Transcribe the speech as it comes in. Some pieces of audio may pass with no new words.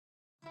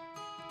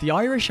The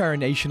Irish are a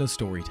nation of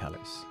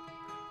storytellers.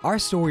 Our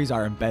stories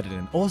are embedded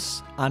in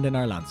us and in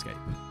our landscape.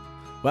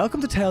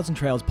 Welcome to Tales and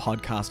Trails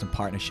podcast in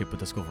partnership with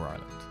Discover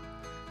Ireland,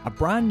 a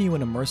brand new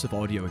and immersive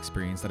audio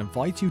experience that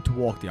invites you to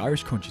walk the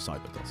Irish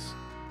countryside with us.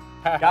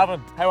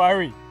 Gavin, how are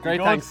we? Great,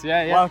 thanks.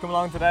 Yeah. Welcome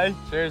along today.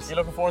 Cheers. You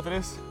looking forward to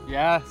this?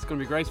 Yeah, it's going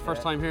to be great.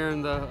 First time here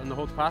in the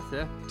Holt Path,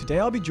 yeah. Today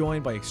I'll be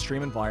joined by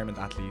extreme environment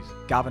athlete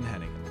Gavin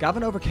Henning.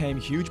 Gavin overcame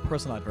huge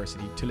personal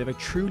adversity to live a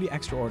truly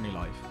extraordinary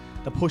life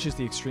that pushes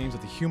the extremes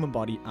of the human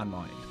body and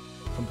mind.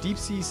 From deep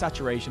sea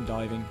saturation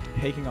diving to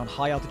taking on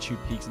high altitude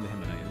peaks in the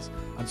Himalayas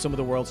and some of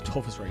the world's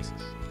toughest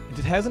races. In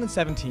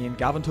 2017,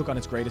 Gavin took on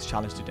his greatest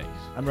challenge to date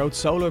and rode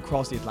solo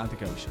across the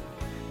Atlantic Ocean,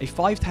 a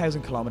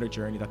 5,000 kilometre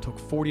journey that took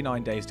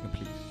 49 days to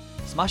complete,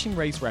 smashing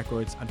race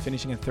records and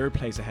finishing in third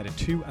place ahead of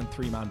 2- and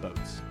 3-man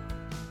boats.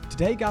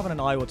 Today, Gavin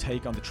and I will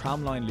take on the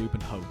Tramline Loop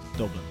in Howth,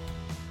 Dublin,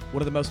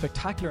 one of the most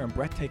spectacular and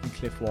breathtaking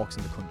cliff walks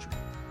in the country.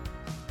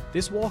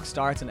 This walk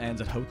starts and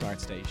ends at Howth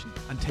Dart Station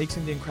and takes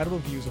in the incredible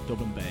views of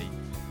Dublin Bay,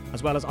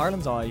 as well as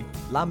Ireland's Eye,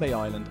 Lambay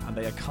Island and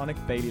the iconic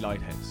Bailey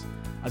Lighthouse,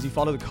 as you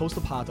follow the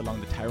coastal path along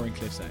the towering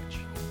cliff's edge.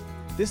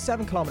 This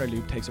 7-kilometre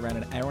loop takes around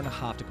an hour and a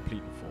half to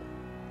complete in full,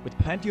 with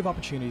plenty of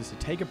opportunities to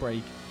take a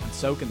break and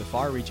soak in the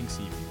far-reaching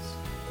sea breeze.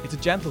 It's a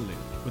gentle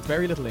loop with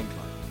very little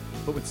incline,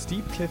 but with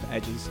steep cliff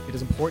edges, it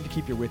is important to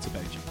keep your wits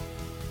about you.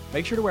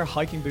 Make sure to wear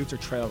hiking boots or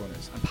trail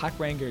runners and pack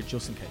rain gear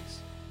just in case.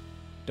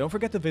 Don't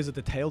forget to visit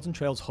the Tales and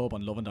Trails hub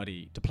on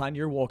Lovin.ie to plan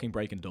your walking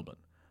break in Dublin,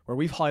 where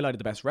we've highlighted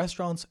the best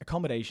restaurants,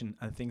 accommodation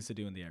and things to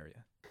do in the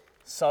area.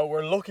 So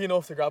we're lucky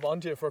enough to grab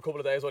onto you for a couple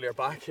of days while you're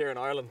back here in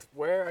Ireland.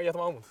 Where are you at the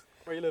moment?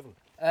 Where are you living?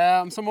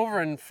 So I'm over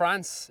in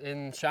France,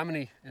 in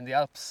Chamonix, in the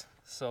Alps.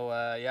 So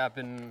I've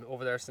been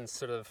over there since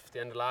sort of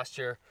the end of last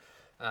year.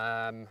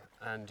 And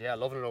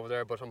loving it over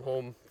there, but I'm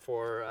home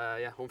for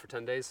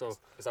 10 days. So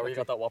Is that where you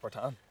got that Whopper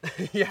tan?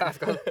 yeah, I've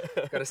got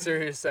a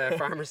serious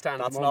farmer's tan.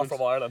 That's at the not moment.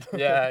 from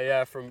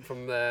Ireland.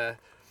 from the.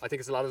 I think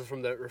it's a lot of it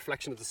from the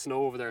reflection of the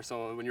snow over there.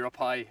 So when you're up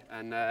high,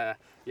 and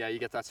you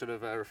get that sort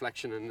of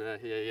reflection,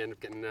 and you end up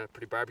getting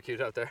pretty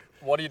barbecued out there.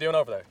 What are you doing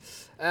over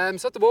there?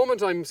 So at the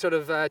moment, I'm sort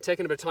of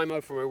taking a bit of time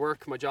out from my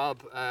work, my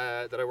job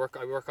that I work.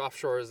 I work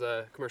offshore as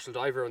a commercial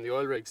diver on the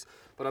oil rigs,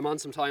 but I'm on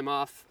some time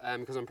off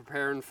because I'm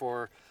preparing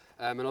for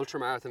an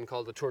ultramarathon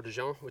called the Tour de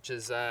Jean, which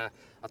is a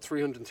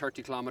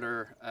 330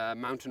 kilometre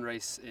mountain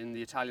race in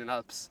the Italian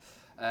Alps.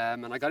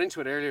 And I got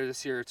into it earlier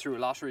this year through a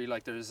lottery.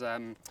 Like there's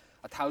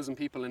 1,000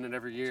 people in it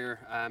every year,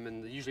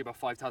 and usually about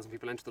 5,000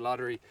 people enter the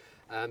lottery.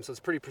 So it's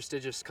a pretty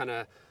prestigious kind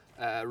of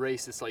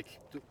race. It's like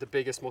the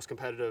biggest, most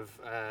competitive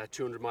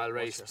 200-mile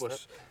race.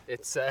 But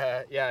it's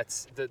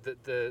it's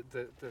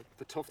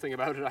the tough thing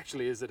about it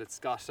actually is that it's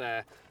got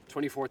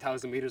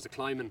 24,000 meters of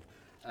climbing.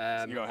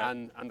 And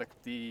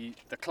the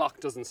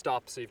clock doesn't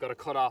stop, so you've got a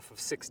cut-off of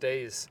 6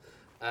 days,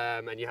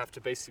 and you have to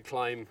basically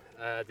climb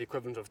the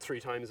equivalent of 3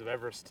 times of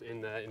Everest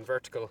in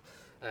vertical,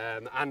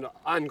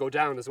 and go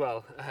down as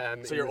well.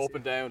 So you're up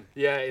and down?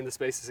 Yeah, in the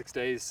space of 6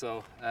 days.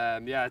 So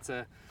it's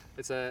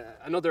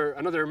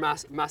another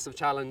massive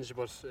challenge,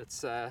 but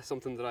it's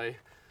something that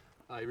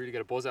I really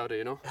get a buzz out of,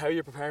 you know. How are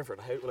you preparing for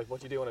it? What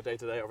do you do on a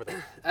day-to-day over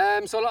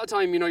there? So a lot of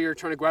time, you're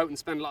trying to go out and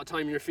spend a lot of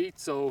time on your feet.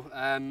 So,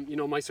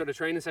 my sort of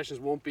training sessions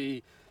won't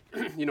be,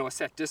 a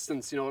set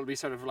distance. It'll be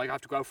sort of like I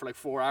have to go out for like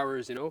 4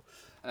 hours,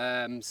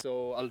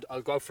 So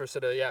I'll go out for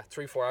sort of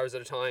 3-4 hours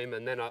at a time,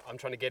 and then I'm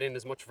trying to get in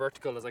as much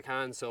vertical as I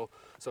can. So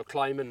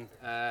climbing,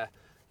 a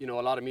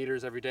lot of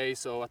meters every day.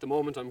 So at the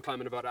moment I'm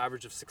climbing about an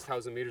average of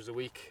 6,000 meters a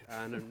week,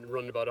 and I'm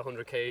running about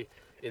 100k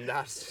in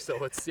that.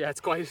 So it's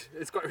quite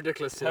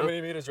ridiculous. How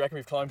many meters do you reckon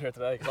we've climbed here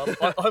today? 'Cause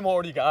I'm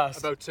already gassed.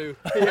 About 2.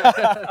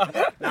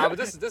 But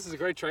this is a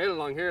great trail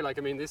along here. Like,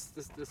 I mean, this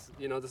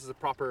is a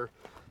proper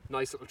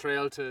nice little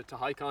trail to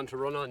hike on, to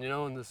run on,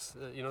 and there's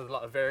there's a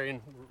lot of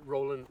varying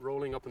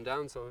rolling up and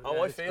down. So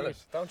I feel it.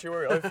 Don't you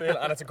worry, I feel it,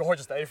 and it's a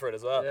gorgeous day for it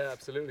as well. Yeah,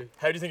 absolutely.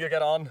 How do you think you'll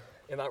get on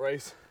in that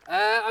race?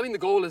 I mean, the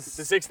goal is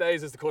the 6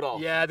 days is the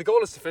cut-off. Yeah, the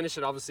goal is to finish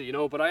it, obviously,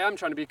 but I am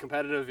trying to be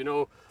competitive,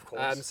 Of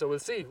course. So we'll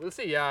see.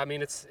 Yeah, I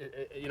mean,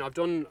 I've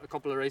done a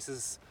couple of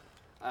races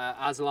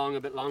a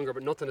bit longer,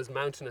 but nothing as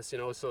mountainous,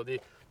 So the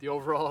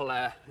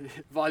overall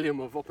volume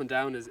of up and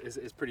down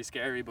is pretty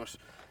scary. But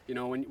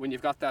when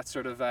you've got that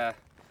sort of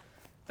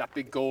that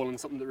big goal and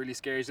something that really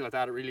scares you like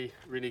that, it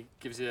really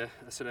gives you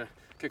a sort of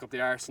kick up the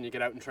arse, and you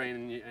get out and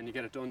train and you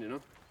get it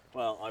done,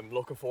 Well, I'm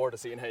looking forward to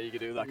seeing how you can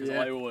do that, because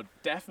Yeah. I would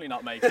definitely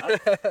not make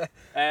that.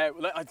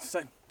 I'd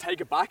say take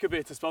it back a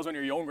bit. I suppose when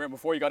you're younger and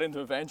before you got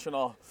into adventure and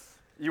all,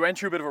 you went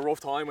through a bit of a rough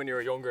time when you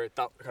were younger.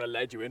 That kind of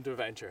led you into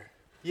adventure.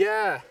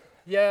 Yeah.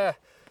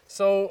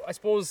 So I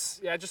suppose,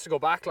 just to go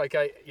back, like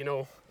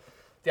the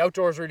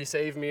outdoors really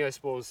saved me, I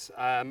suppose,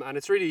 and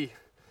it's really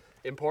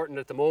important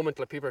at the moment.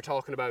 Like, people are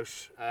talking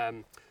about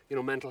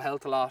mental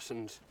health a lot,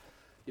 and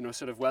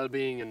sort of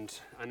well-being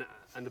and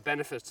the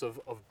benefits of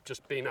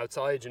just being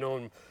outside,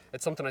 and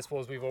it's something I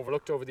suppose we've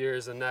overlooked over the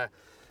years. And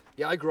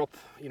I grew up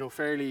a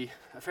fairly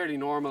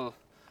normal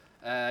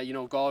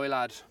Galway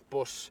lad,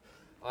 but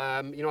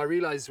I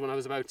realised when I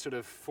was about sort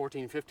of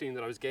 14, 15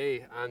 that I was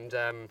gay, and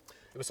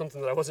it was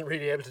something that I wasn't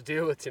really able to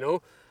deal with, you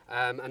know.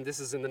 And this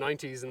is in the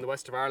 90s in the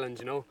west of Ireland,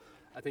 you know.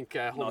 I think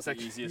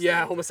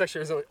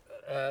homosexuality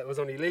was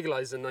only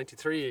legalised in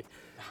 93,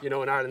 you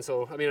know, in Ireland.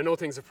 So I mean, I know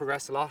things have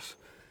progressed a lot,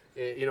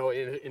 you know,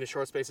 in a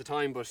short space of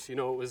time, but you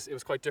know, it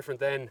was quite different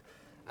then.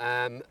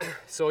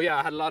 So yeah,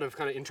 I had a lot of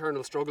kind of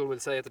internal struggle, we'll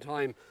say, at the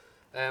time.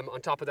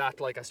 On top of that,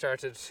 like, I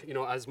started, you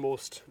know, as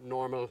most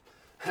normal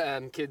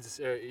kids,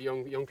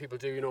 young people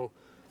do, you know,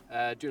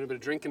 doing a bit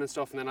of drinking and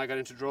stuff, and then I got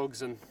into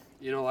drugs, and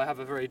you know, I have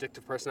a very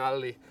addictive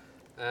personality,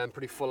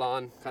 pretty full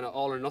on, kind of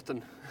all or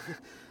nothing,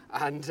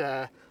 and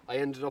I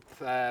ended up,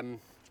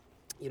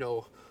 you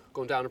know,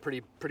 going down a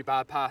pretty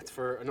bad path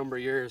for a number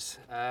of years,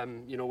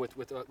 you know,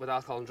 with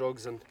alcohol and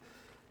drugs, and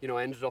you know,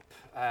 I ended up,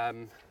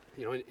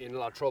 you know, in a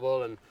lot of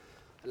trouble, and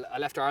I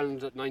left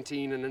Ireland at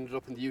 19 and ended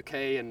up in the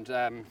UK, and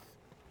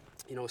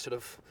you know, sort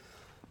of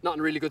not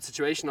in a really good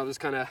situation. I was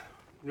kind of,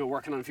 you know,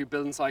 working on a few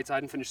building sites. I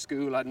hadn't finished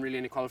school. I hadn't really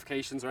any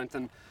qualifications or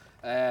anything.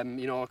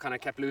 You know, I kind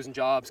of kept losing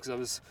jobs because I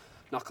was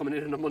not coming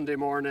in on a Monday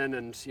morning,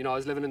 and you know, I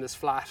was living in this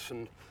flat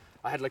and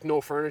I had like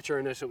no furniture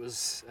in it. It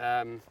was,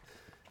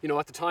 you know,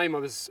 at the time I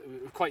was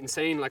quite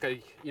insane. Like,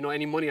 you know,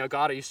 any money I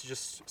got, I used to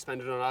just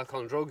spend it on alcohol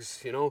and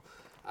drugs, you know,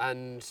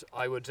 and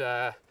I would,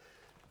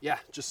 yeah,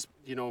 just,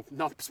 you know,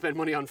 not spend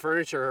money on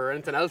furniture or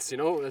anything else, you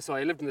know. So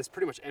I lived in this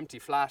pretty much empty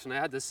flat, and I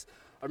had this,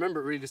 I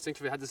remember it really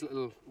distinctively, I had this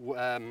little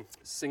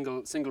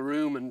single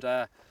room, and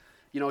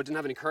you know, I didn't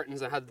have any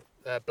curtains. I had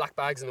black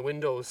bags in the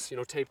windows, you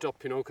know, taped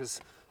up, you know,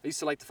 because I used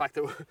to like the fact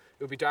that it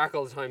would be dark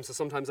all the time. So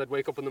sometimes I'd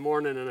wake up in the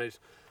morning and I'd,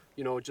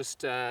 you know,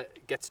 just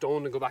get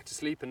stoned and go back to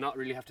sleep and not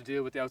really have to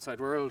deal with the outside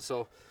world.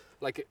 So,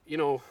 like, you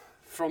know,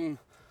 from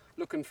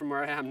looking from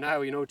where I am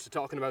now, you know, to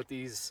talking about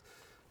these,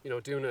 you know,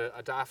 doing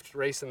a daft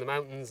race in the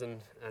mountains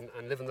and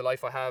living the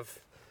life I have,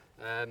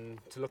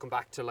 to looking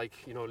back to, like,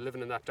 you know,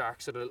 living in that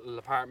dark sort of little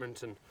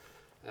apartment, and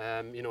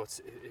you know,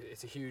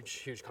 it's a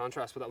huge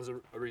contrast, but that was a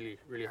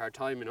really hard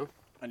time, you know.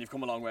 And you've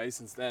come a long way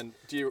since then.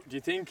 Do you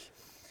think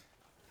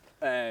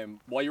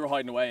why you were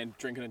hiding away and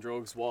drinking and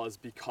drugs was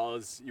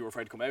because you were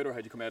afraid to come out, or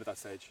had you come out at that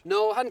stage?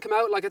 No, I hadn't come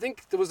out. Like, I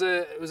think there was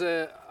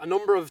a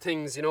number of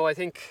things, you know. I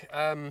think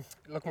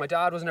look, my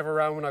dad was never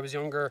around when I was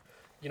younger.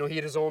 You know, he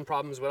had his own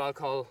problems with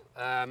alcohol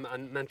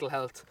and mental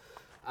health,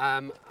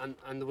 and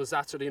there was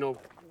that sort of, you know,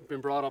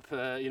 been brought up,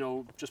 you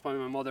know, just by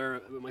my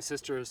mother, with my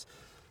sisters.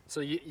 So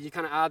you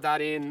kind of add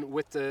that in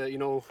with the, you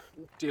know,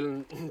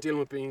 dealing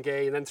with being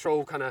gay, and then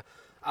throw kind of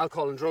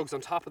alcohol and drugs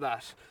on top of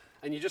that,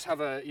 and you just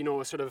have a, you know,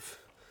 a sort of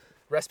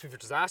recipe for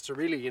disaster,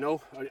 really. You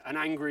know, an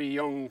angry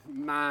young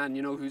man,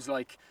 you know, who's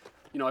like,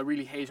 you know, I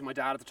really hated my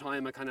dad at the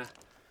time. I kind of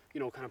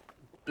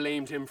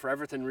blamed him for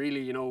everything,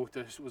 really, you know,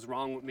 that was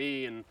wrong with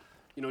me, and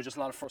you know, just a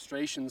lot of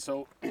frustration.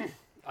 So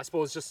I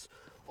suppose just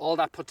all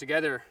that put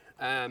together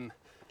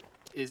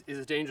is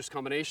a dangerous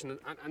combination,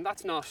 and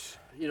that's not,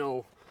 you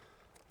know,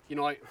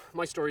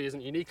 my story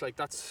isn't unique. Like,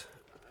 that's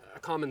a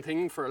common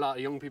thing for a lot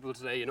of young people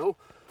today, you know,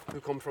 who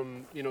come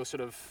from, you know,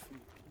 sort of,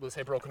 we'll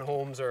say, broken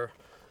homes or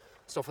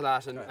stuff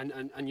like that,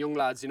 and young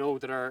lads, you know,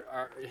 that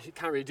are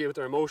can't really deal with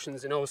their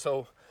emotions, you know.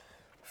 So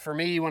for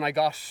me, when I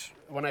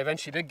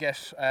eventually did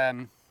get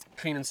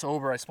clean and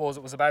sober, I suppose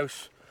it was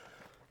about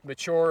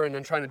maturing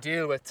and trying to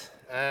deal with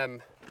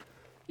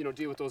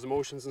those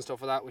emotions and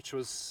stuff like that, which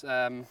was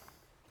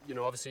you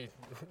know, obviously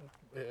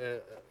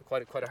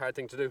quite a hard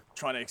thing to do.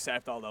 Trying to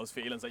accept all those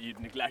feelings that you'd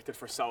neglected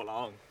for so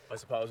long, I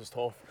suppose, was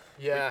tough.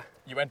 Yeah.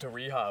 You went to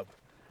rehab.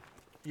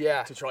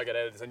 Yeah. To try to get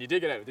out of this, and you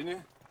did get out, didn't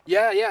you?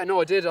 Yeah, no,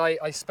 I did.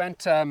 I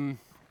spent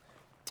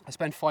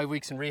 5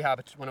 weeks in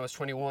rehab when I was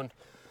 21,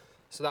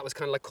 so that was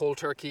kind of like cold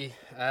turkey.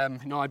 You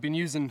know, I'd been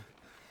using,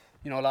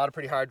 you know, a lot of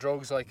pretty hard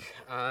drugs, like,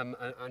 and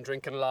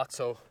drinking a lot,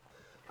 so,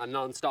 and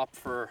non-stop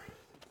for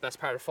the best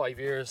part of 5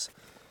 years.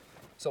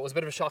 So it was a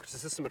bit of a shock to the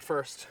system at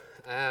first.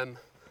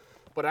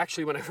 But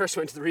actually, when I first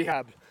went to the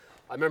rehab,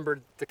 I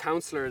remember the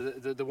counsellor,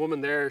 the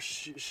woman there,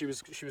 she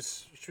was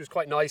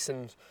quite nice,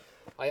 and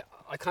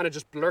I kind of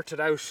just blurted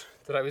out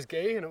that I was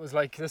gay, and it was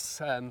like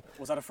this.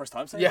 Was that the first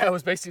time saying it? Yeah, it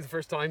was basically the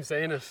first time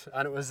saying it,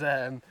 and it was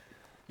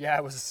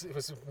it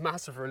was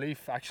massive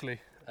relief, actually.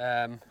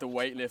 The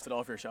weight lifted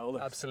off your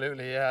shoulders.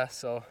 Absolutely, yeah.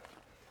 So.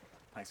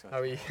 Thanks, guys. How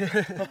are you?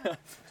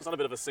 Just on a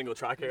bit of a single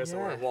track here, so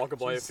we're walking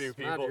by a few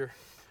people.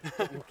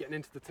 Getting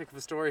into the thick of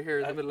a story here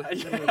in the middle.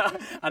 Yeah.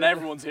 And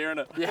everyone's hearing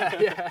it.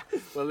 Yeah.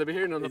 Well, they'll be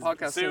hearing it on the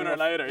podcast sooner or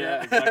later.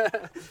 Yeah,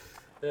 exactly.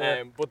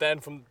 Yeah. But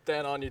then from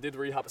then on, you did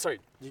rehab. Sorry,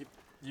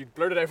 you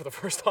blurted out for the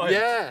first time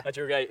that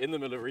you were gay in the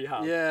middle of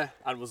rehab. Yeah.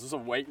 And was there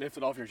some weight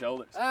lifted off your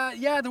shoulders?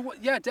 Yeah,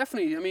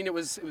 definitely. I mean, it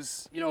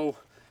was you know,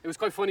 it was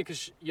quite funny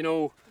because, you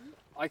know,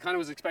 I kind of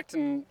was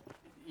expecting,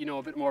 you know,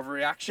 a bit more of a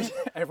reaction.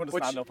 Everyone to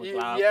stand up and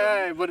clap.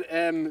 Yeah, but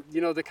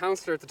you know, the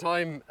counsellor at the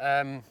time,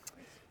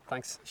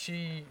 thanks.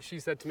 She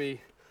said to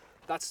me,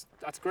 "That's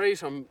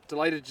great. I'm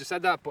delighted you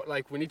said that, but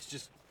like, we need to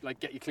just like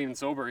get you clean and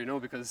sober, you know,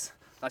 because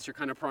that's your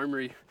kind of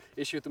primary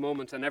issue at the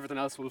moment, and everything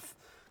else will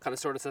kind of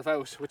sort itself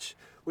out." Which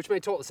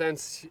made total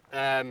sense,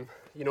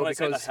 you know,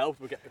 because that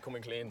helped with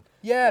becoming clean.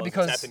 Yeah,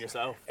 because accepting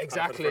yourself.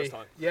 Exactly. For the first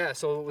time. Yeah,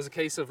 so it was a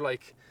case of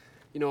like,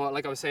 you know,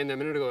 like I was saying a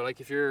minute ago, like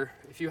if you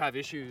have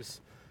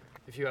issues,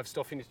 if you have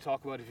stuff you need to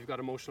talk about, if you've got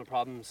emotional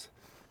problems,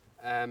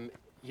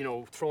 you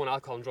know, throwing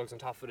alcohol and drugs on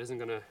top of it isn't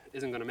gonna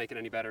make it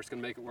any better. It's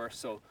gonna make it worse.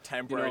 So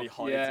temporarily you know,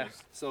 hides it.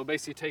 So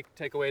basically,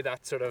 take away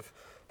that sort of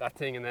that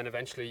thing, and then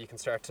eventually you can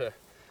start to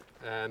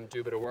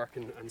do a bit of work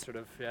and sort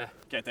of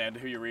get down to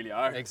who you really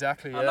are.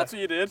 Exactly. And that's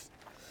what you did.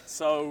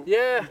 So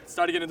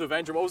started getting into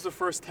adventure. What was the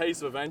first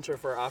taste of adventure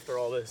for after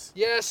all this?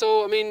 Yeah,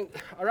 so I mean,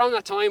 around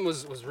that time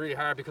was really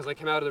hard because I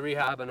came out of the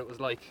rehab and it was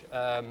like, you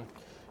know,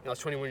 I was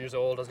 21 years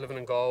old. I was living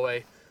in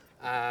Galway,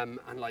 and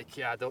like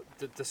the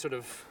sort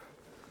of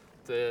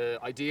the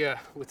idea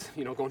with,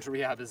 you know, going to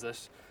rehab is that,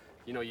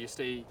 you know, you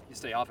stay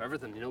off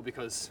everything, you know,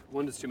 because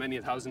one, there's too many,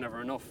 1,000 never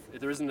enough.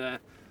 There isn't a,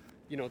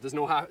 you know, there's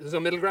no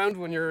middle ground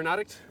when you're an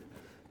addict.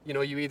 You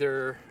know, you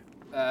either,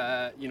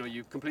 you know,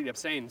 you completely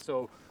abstain.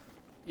 So,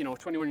 you know,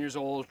 21 years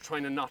old,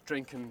 trying to not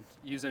drink and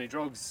use any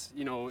drugs,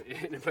 you know,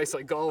 in a place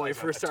like Galway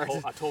for a start.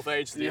 A tough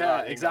age to do yeah,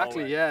 that in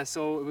exactly. Galway. Yeah,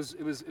 so it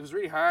was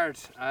really hard,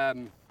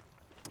 and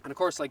of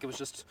course, like, it was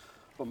just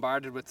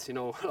bombarded with, you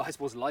know, I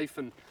suppose life,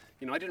 and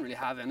you know, I didn't really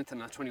have anything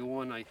at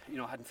 21. I, you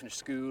know, hadn't finished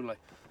school. I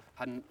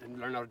hadn't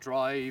learned how to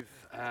drive.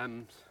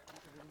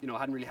 You know,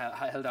 hadn't really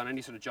held down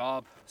any sort of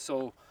job.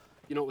 So,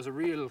 you know, it was a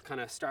real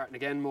kind of starting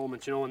again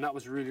moment, you know, and that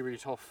was really, really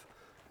tough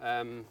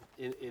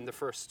in the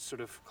first sort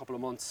of couple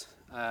of months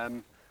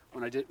when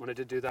I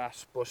did do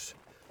that. But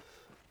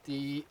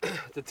the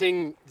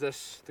thing that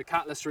the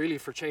catalyst really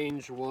for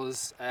change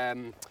was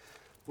when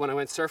I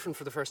went surfing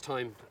for the first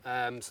time.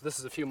 So this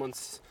is a few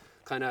months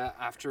kind of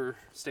after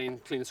staying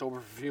clean and sober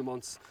for a few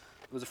months.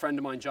 It was a friend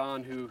of mine,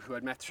 John, who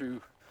I'd met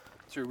through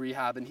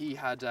rehab, and he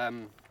had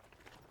been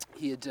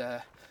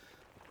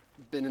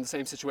in the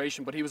same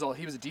situation, but he was a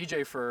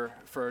DJ for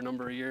a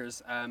number of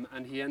years,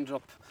 and he ended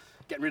up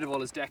getting rid of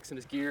all his decks and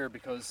his gear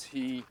because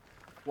he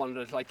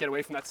wanted to like get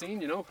away from that scene,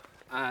 you know.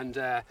 And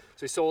so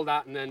he sold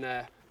that, and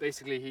then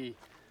basically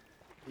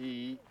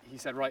he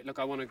said, right, look,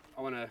 I want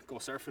to go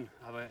surfing.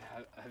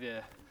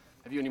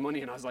 Have you any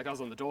money? And I was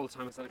on the dole all the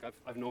time. I said, like,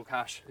 I've no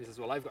cash. He says,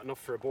 well, I've got enough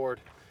for a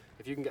board.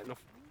 If you can get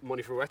enough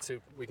money for a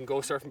wetsuit, we can go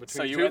surfing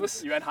between the two of us.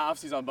 So you had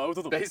halfsies on both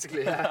of them?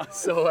 Basically, yeah.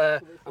 So,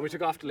 and we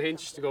took off to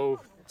Lahinch to go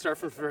surfing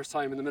for the first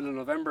time in the middle of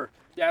November.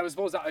 Yeah, I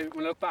suppose that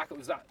when I look back, it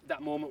was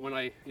that moment when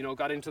I, you know,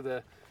 got into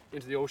the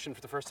ocean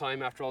for the first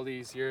time after all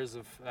these years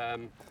of,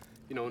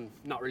 you know,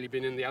 not really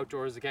being in the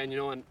outdoors again, you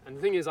know. And the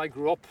thing is, I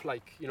grew up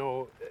like, you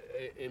know,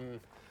 in,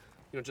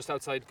 you know, just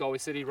outside Galway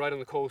City, right on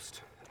the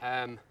coast.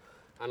 And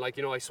like,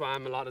 you know, I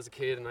swam a lot as a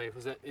kid and I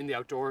was in the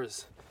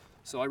outdoors.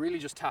 So I really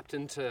just tapped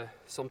into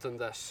something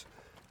that,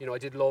 you know, I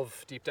did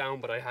love deep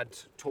down, but I had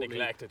totally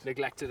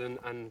neglected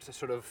and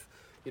sort of,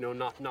 you know,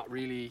 not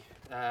really,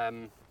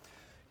 you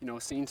know,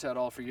 seen to at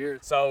all for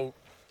years. So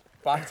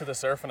back to the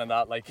surfing and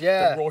that, like,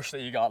 the rush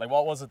that you got, like,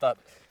 what was it that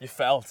you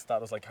felt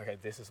that was like, okay,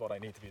 this is what I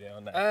need to be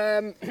doing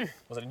now?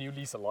 Was it a new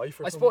lease of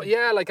life or something? I suppose,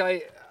 yeah, like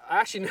I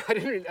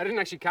didn't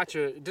actually catch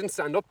it didn't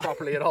stand up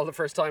properly at all the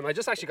first time. I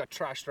just actually got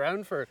trashed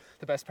around for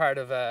the best part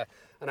of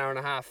an hour and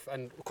a half,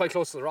 and quite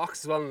close to the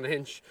rocks as well in the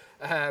Hinch.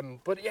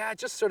 But yeah, I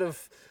just sort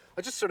of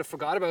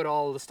forgot about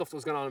all the stuff that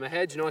was going on in my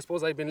head. You know, I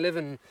suppose I'd been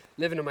living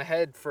in my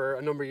head for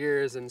a number of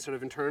years and sort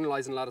of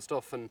internalizing a lot of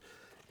stuff, and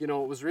you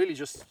know, it was really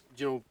just,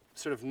 you know,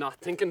 sort of not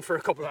thinking for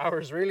a couple of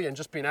hours really, and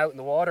just being out in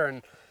the water.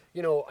 And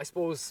you know, I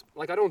suppose,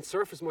 like, I don't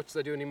surf as much as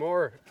I do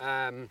anymore.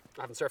 I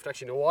haven't surfed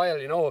actually in a while,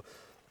 you know.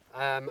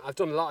 I've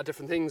done a lot of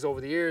different things over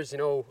the years, you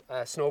know,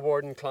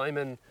 snowboarding,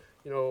 climbing,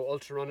 you know,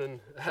 ultra running,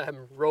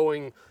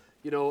 rowing,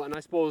 you know, and I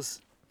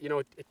suppose, you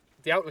know,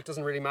 the outlook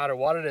doesn't really matter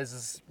what it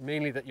is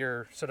mainly that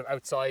you're sort of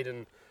outside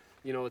and,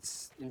 you know,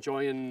 it's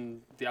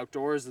enjoying the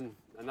outdoors, and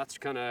that's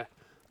kind of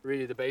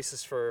really the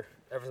basis for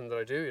everything that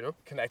I do, you know.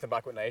 Connecting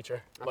back with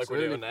nature, Absolutely. like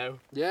we're doing now.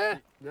 Yeah.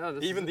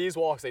 Even these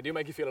walks, they do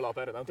make you feel a lot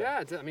better, don't they?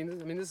 Yeah, I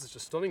mean, this is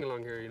just stunning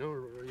along here, you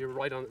know. You're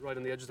right on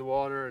the edge of the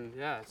water, and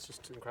yeah, it's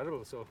just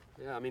incredible. So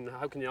yeah, I mean,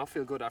 how can you not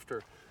feel good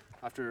after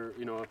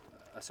you know,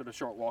 a sort of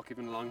short walk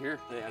even along here?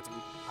 Yeah, it's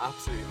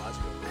absolutely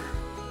magical.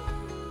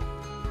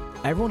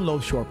 Everyone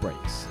loves short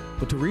breaks,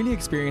 but to really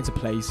experience a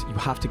place, you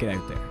have to get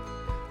out there.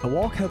 A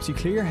walk helps you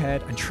clear your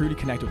head and truly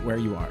connect with where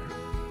you are.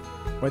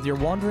 Whether you're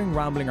wandering,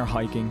 rambling or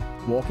hiking,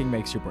 walking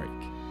makes your break.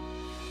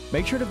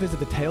 Make sure to visit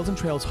the Tales and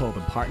Trails Hub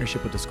in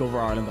partnership with Discover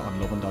Ireland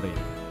on Lovin.ie,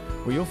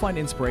 where you'll find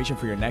inspiration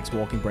for your next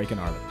walking break in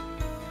Ireland.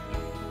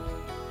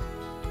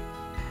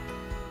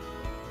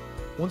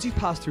 Once you've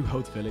passed through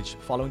Howth Village,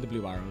 following the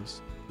Blue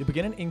Arrows, you'll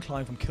begin an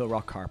incline from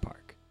Kilrock Car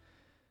Park.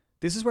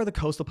 This is where the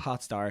coastal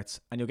path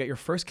starts, and you'll get your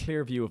first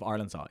clear view of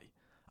Ireland's Eye,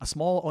 a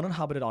small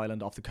uninhabited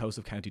island off the coast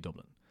of County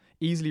Dublin,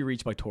 easily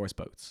reached by tourist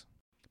boats.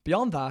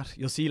 Beyond that,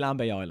 you'll see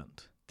Lambay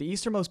Island, the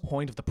easternmost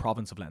point of the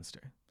province of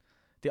Leinster.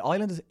 The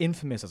island is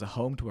infamous as a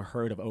home to a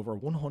herd of over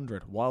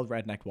 100 wild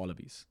red-necked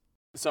wallabies.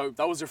 So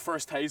that was your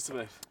first taste of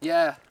it?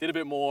 Yeah. Did a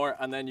bit more,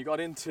 and then you got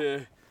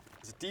into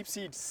deep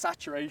sea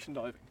saturation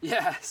diving.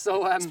 Yeah,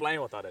 so... explain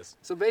what that is.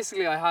 So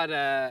basically I had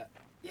a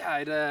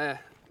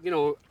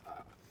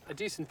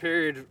decent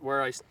period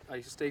where I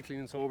stayed clean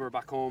and sober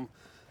back home,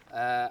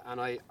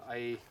 and I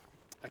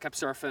I kept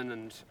surfing,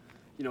 and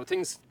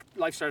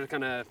life started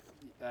kind of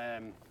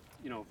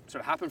sort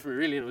of happen for me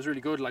really, and it was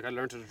really good. Like I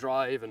learned how to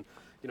drive, and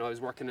I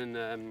was working in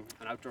an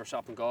outdoor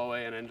shop in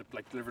Galway, and I ended up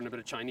like delivering a bit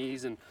of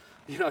Chinese, and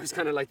I was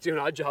kind of like doing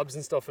odd jobs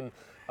and stuff, and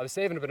I was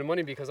saving a bit of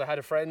money because I had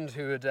a friend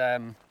who had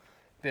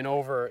been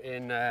over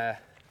in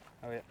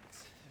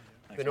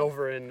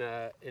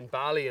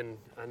Bali, and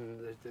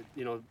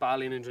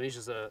Bali in Indonesia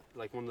is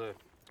like one of the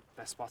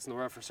best spots in the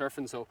world for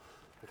surfing. So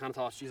I kind of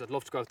thought, geez, I'd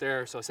love to go out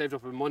there. So I saved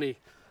up a bit of money,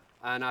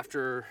 and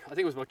after I think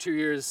it was about 2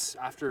 years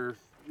after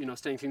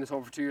staying clean this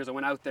over for 2 years, I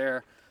went out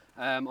there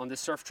on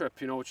this surf trip,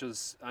 which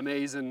was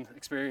amazing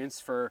experience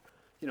for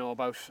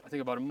about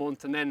a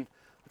month, and then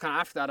kind of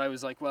after that I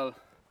was like, well,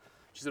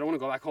 she said I want to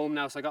go back home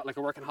now, so I got like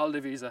a working holiday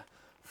visa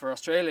for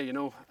Australia.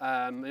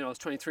 I was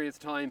 23 at the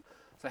time,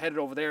 so I headed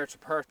over there to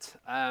Perth,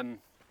 and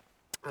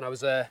I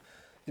was got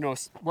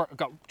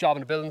a job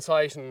on a building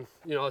site, and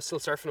I was still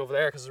surfing over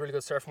there because it's really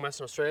good surf in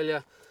Western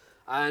Australia.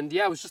 And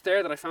yeah, it was just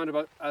there that I found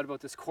out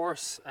about this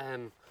course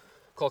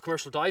called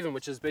commercial diving,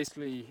 which is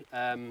basically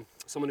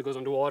someone who goes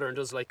underwater and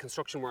does like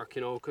construction work.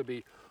 Could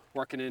be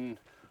working in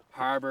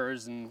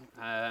harbours and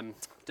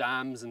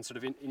dams and sort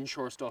of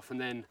inshore stuff,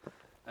 and then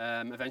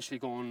eventually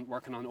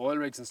working on oil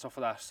rigs and stuff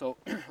like that. So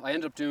I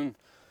ended up doing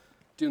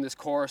this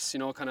course.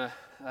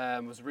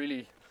 Was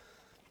really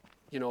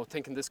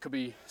thinking this could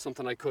be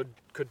something I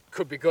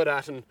could be good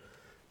at, and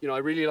I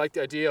really liked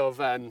the idea of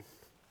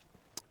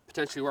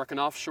potentially working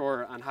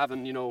offshore and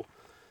having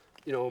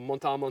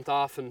month on, month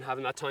off, and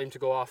having that time to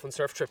go off on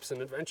surf trips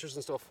and adventures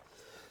and stuff.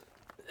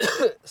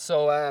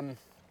 So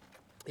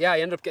I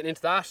ended up getting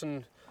into that,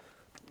 and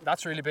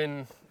that's really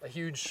been a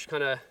huge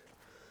kind of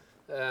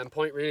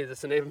point really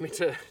that's enabled me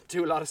to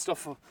do a lot of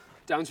stuff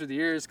down through the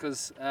years,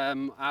 because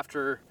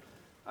after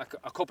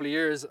a couple of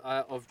years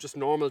of just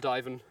normal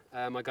diving,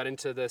 I got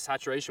into the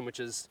saturation, which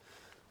is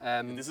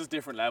this is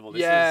different level.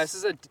 This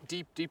is a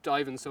deep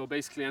diving, so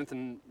basically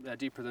anything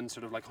deeper than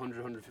sort of like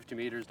 150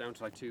 meters down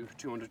to like 200,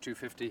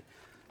 250,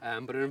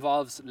 but it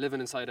involves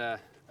living inside a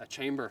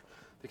chamber,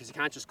 because you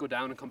can't just go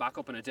down and come back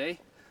up in a day.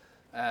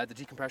 The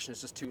decompression is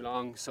just too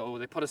long, so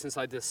they put us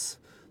inside this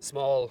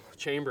small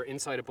chamber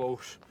inside a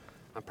boat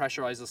and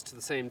pressurize us to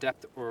the same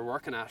depth that we're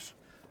working at,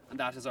 and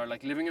that is our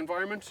like living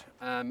environment,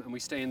 and we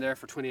stay in there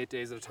for 28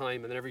 days at a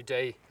time, and then every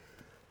day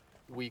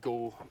we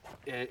go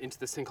into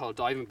this thing called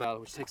diving bell,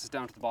 which takes us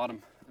down to the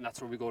bottom, and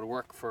that's where we go to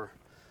work for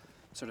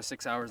sort of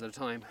 6 hours at a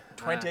time.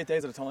 28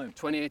 days at a time?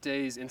 28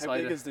 days inside. How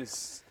big is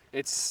this?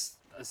 It's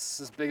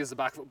as big as the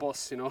back of a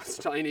bus, it's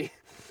tiny.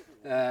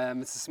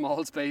 It's a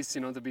small space,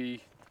 could be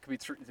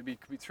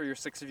 3 or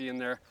 6 of you in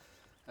there.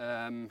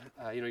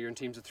 You're in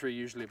teams of 3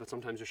 usually, but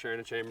sometimes you're sharing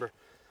a chamber.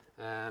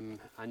 And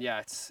yeah,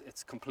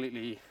 it's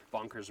completely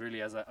bonkers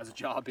really as a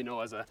job,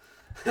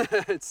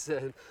 it's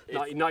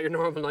not your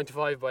normal 9 to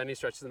 5 by any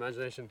stretch of the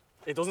imagination.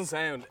 It doesn't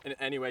sound in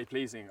any way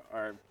pleasing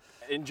or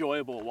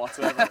enjoyable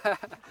whatsoever.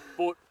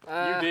 But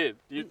you did.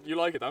 You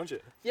like it, don't you?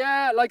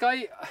 Yeah,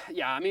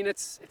 I mean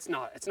it's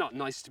not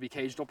nice to be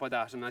caged up by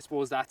that, and I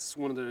suppose that's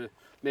one of the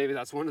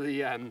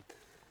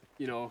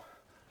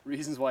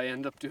reasons why I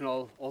end up doing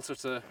all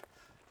sorts of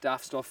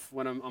daft stuff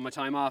when I'm on my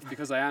time off,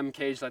 because I am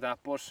caged like that.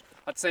 But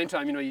at the same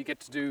time, you get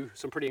to do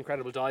some pretty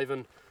incredible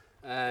diving,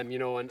 and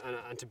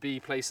to be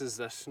places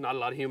that not a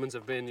lot of humans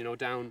have been,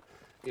 down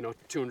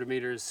 200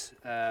 meters,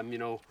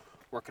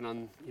 working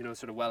on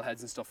sort of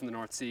wellheads and stuff in the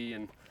North Sea,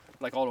 and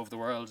like all over the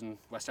world, in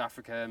West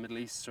Africa, Middle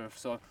East.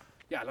 So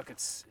yeah, look,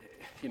 it's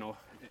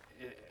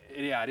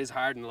it is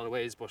hard in a lot of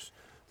ways, but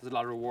there's a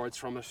lot of rewards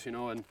from it,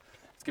 and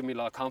it's given me a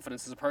lot of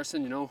confidence as a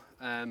person,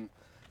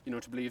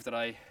 to believe that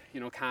I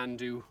can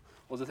do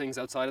other things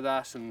outside of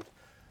that. And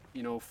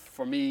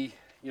for me,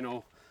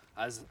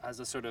 as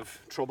a sort of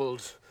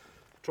troubled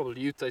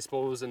youth, I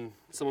suppose, and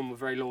someone with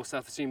very low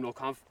self-esteem,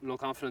 low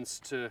confidence,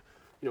 to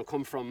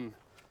come from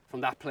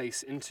that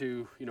place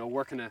into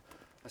working a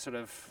sort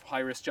of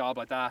high-risk job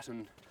like that,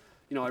 and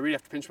I really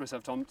have to pinch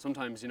myself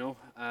sometimes, and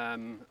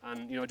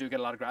I do get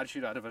a lot of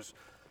gratitude out of it.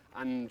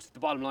 And the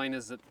bottom line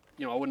is that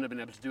I wouldn't have been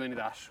able to do any of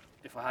that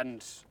if I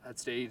had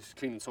stayed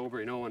clean and sober,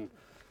 and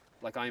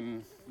like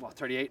I'm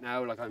 38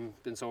 now, like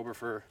I've been sober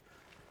for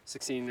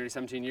 16, nearly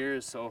 17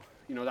 years, so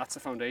that's the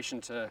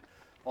foundation to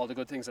all the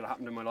good things that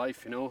happened in my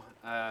life, and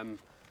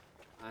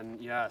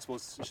yeah, I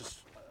suppose it's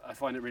just, I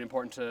find it really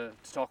important to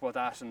talk about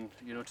that, and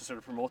to sort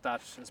of promote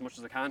that as much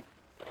as I can.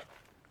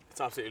 It's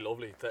absolutely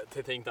lovely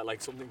to think that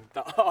like something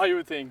that I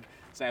would think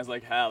sounds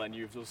like hell, and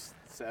you've just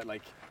said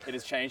like it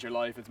has changed your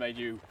life. It's made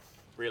you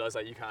realise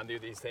that you can do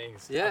these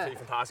things. Yeah. It's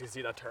absolutely fantastic to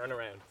see that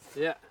turnaround.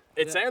 Yeah.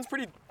 It sounds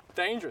pretty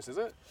dangerous, is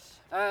it?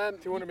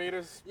 200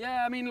 meters.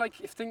 Yeah, I mean,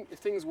 like if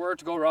things were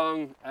to go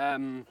wrong,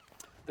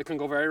 they can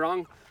go very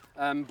wrong.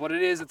 But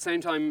it is at the same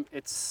time,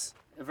 it's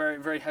a very,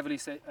 very heavily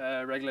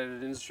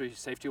regulated industry,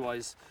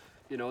 safety-wise.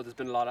 There was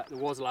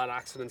a lot of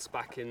accidents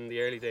back in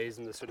the early days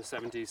in the sort of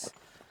 70s.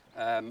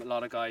 A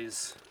lot of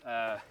guys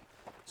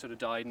sort of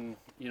died in,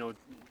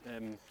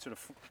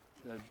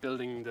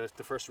 building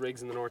the first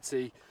rigs in the North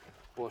Sea.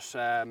 But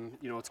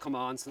it's come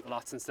on a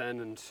lot since then,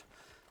 and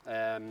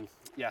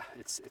yeah,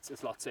 it's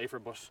a lot safer.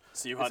 But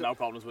So you had no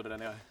problems with it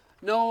anyway?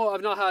 no,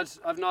 I've not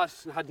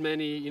had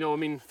many. You know, I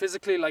mean,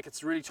 physically, like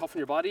it's really tough on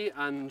your body,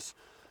 and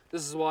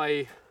this is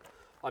why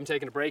I'm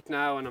taking a break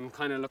now, and I'm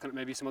kind of looking at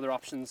maybe some other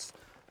options,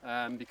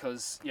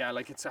 because yeah,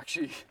 like it's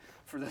actually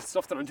for the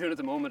stuff that I'm doing at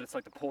the moment, it's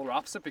like the polar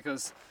opposite,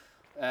 because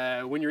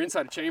when you're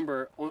inside a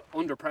chamber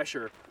under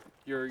pressure,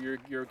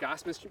 your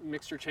gas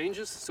mixture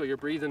changes, so you're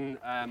breathing.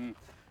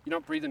 You're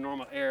not breathing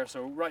normal air.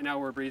 So right now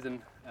we're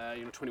breathing,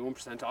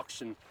 21%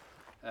 oxygen,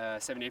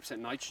 78%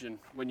 nitrogen.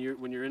 When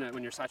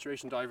you're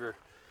saturation diver,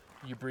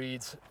 you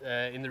breathe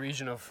in the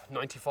region of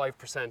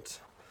 95%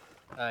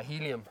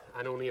 helium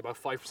and only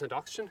about 5%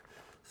 oxygen.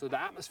 So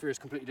the atmosphere is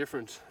completely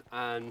different,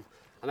 and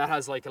that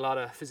has like a lot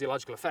of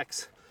physiological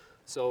effects.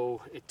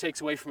 So it takes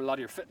away from a lot of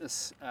your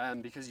fitness,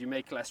 because you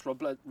make less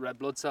red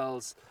blood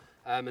cells,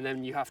 and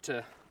then you have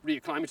to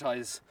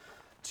reacclimatize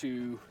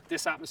to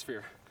this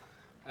atmosphere.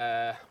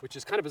 Which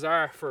is kind of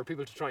bizarre for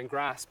people to try and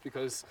grasp,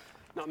 because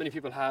not many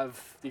people have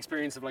the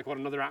experience of like what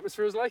another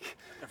atmosphere is like.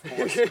 Of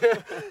course.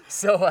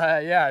 So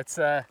yeah,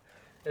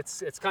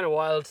 it's kind of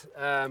wild,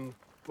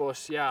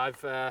 but yeah,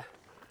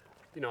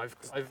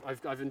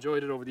 I've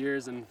enjoyed it over the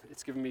years, and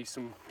it's given me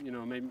some,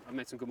 I've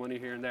made some good money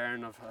here and there,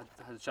 and I've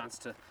had a chance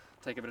to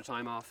take a bit of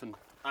time off, and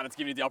it's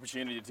giving you the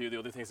opportunity to do the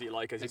other things that you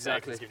like, as you said,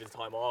 Exactly. it's giving you the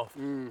time off.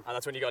 And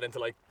that's when you got into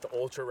like the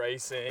ultra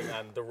racing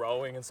and the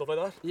rowing and stuff like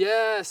that?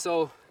 yeah,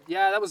 so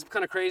yeah, that was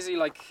kind of crazy,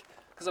 like,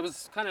 because I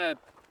was kind of,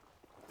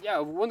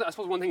 I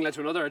suppose one thing led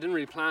to another. I didn't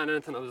really plan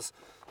anything. I was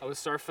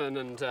surfing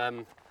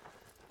and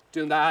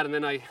doing that, and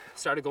then I I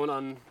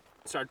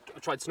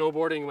tried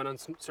snowboarding,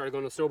 started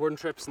going on snowboarding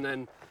trips, and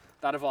then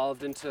that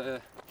evolved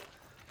into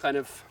kind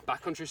of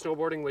backcountry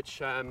snowboarding,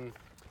 which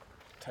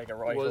Take it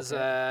right was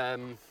up,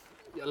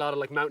 a lot of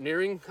like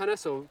mountaineering kind of,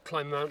 so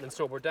climb a mountain and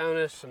snowboard down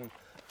it, and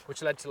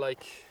which led to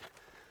like,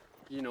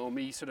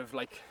 me sort of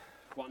like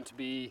wanting to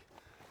be,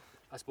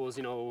 I suppose,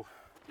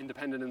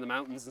 independent in the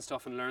mountains and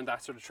stuff, and learn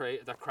that sort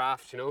of that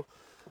craft,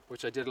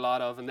 which I did a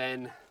lot of, and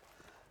then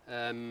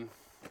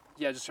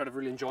just started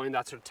really enjoying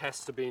that sort of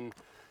test of being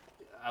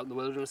out in the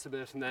wilderness a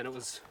bit, and then it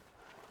was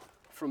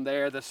from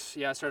there that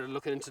I started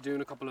looking into doing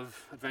a couple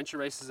of adventure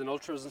races and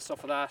ultras and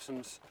stuff like that,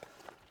 and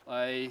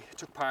I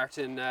took part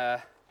in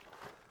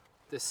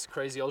this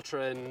crazy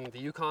ultra in the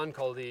Yukon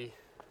called the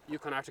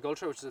Yukon Arctic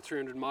Ultra, which is a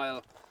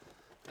 300-mile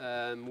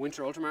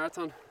winter ultra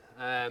marathon.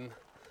 So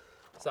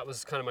that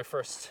was kind of my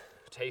first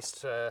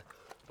taste of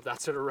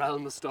that sort of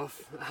realm of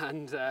stuff,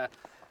 and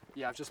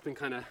I've just been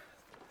kind of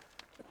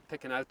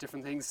picking out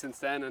different things since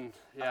then, and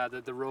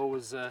the row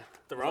was the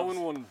rowing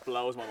one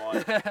blows my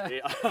mind.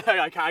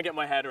 I can't get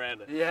my head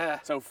around it. yeah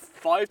So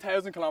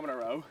 5,000 kilometer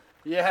row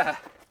yeah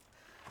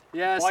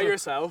by so,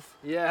 yourself.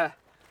 yeah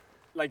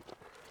Like,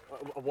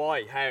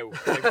 why? How?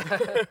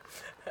 Like,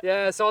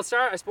 yeah so I'll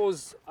start, I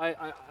suppose.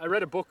 I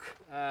read a book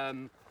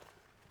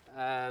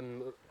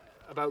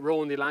about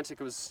rowing the Atlantic.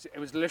 It was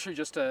literally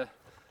just I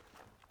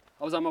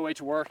was on my way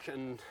to work,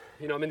 and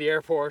I'm in the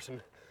airport,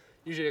 and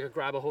usually I could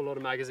grab a whole load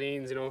of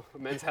magazines,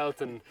 Men's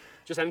Health and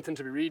just anything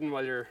to be reading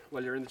while you're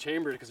in the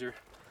chamber, because you're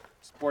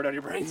just bored out of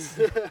your brains.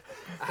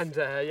 And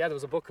there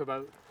was a book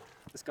about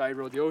this guy who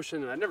rowed the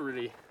ocean, and I never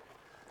really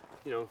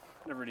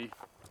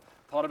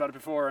thought about it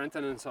before or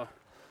anything, and so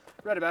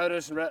read about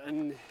it,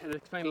 and it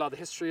explained a lot of the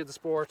history of the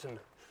sport,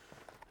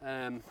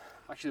 and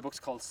actually the book's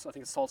called, I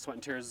think it's Salt, Sweat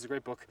and Tears. It's a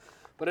great book.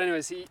 But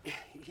anyways, he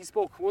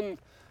spoke, one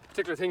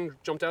particular thing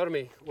jumped out at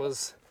me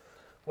was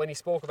when he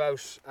spoke about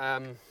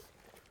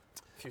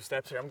few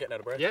steps here, I'm getting out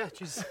of breath. yeah,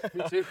 jeez,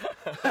 me too.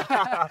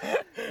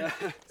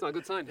 It's not a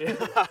good sign.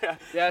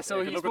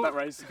 So he look spoke, at that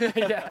race.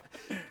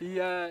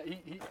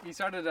 he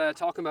started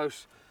talking about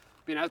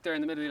being out there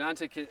in the middle of the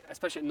Atlantic,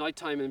 especially at night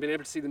time, and being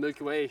able to see the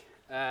Milky Way,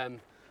 and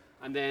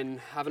then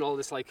having all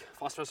this like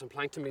phosphorus and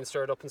plankton being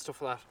stirred up and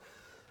stuff like that.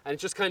 And it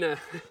just kind of,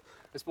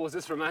 I suppose,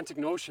 this romantic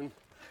notion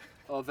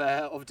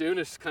of doing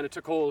it kind of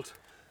took hold,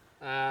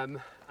 and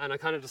I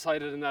kind of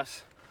decided in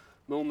that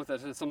moment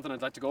that it's something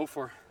I'd like to go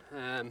for.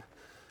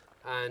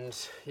 And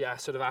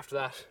sort of after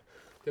that,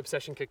 the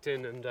obsession kicked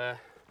in, and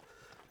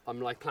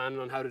I'm like planning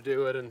on how to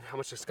do it and how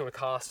much it's going to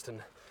cost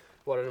and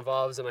what it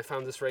involves. And I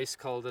found this race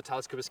called the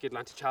Talis Kubisky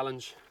Atlantic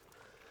Challenge,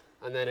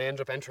 and then I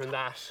ended up entering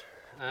that.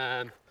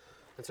 And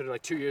sort of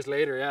like 2 years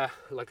later,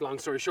 like long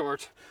story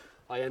short,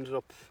 I ended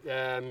up,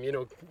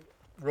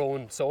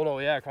 rowing solo,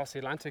 across the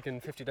Atlantic in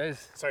 50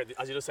 days. Sorry,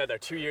 as you just said there,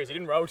 2 years. You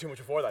didn't row too much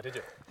before that, did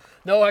you?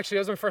 No, actually,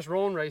 that was my first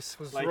rowing race.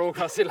 Was Like- row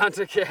across the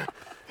Atlantic. Yeah,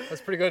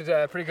 that's pretty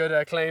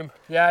good claim.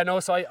 Yeah, no,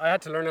 so I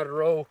had to learn how to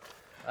row.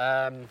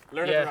 Learn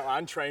yeah. how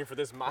and train for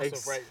this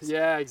massive race.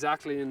 Yeah,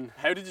 exactly. And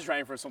How did you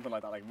train for something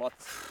like that? Like what?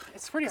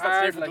 it's pretty Because that's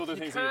hard. different to Like, other you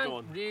things that you've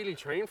can't done. really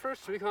train for it,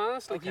 to be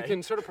honest. Like you Okay.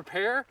 can sort of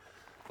prepare,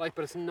 like,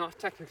 but it's not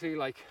technically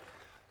like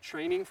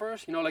training for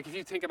it. Like if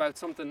you think about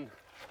something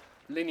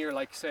linear,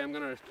 like say I'm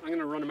gonna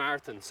run a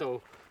marathon,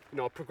 so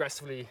I'll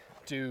progressively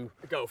do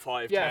Go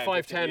 5, 5,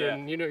 10, 10, 15,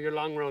 and your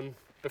long run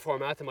before a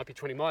marathon might be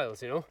 20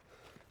 miles.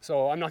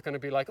 So I'm not going to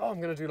be like,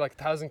 I'm going to do like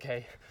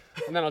 1,000k,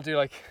 and then I'll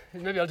do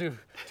maybe I'll do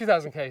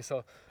 2,000k. So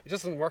it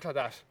just doesn't work like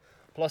that.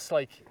 Plus,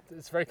 like,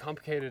 it's very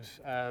complicated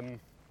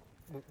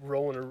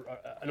rowing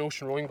an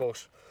ocean rowing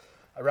boat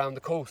around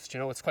the coast. You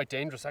know, it's quite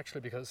dangerous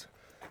actually, because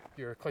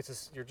you're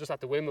just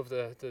at the whim of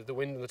the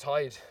wind and the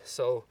tide.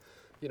 So,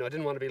 you know, I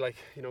didn't want to be like,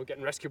 you know,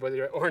 getting rescued by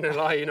the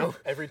Ornella, you know.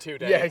 Every 2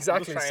 days. Yeah,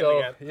 exactly. So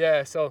again.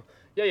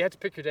 you had to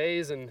pick your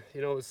days, and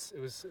you know, it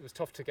was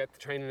tough to get the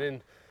training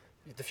in.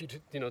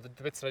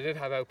 The bits that I did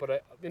have out,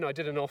 but I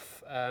did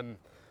enough.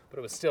 But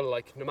it was still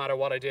like, no matter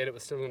what I did, it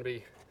was still going to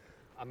be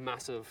a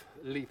massive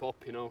leap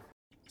up, you know.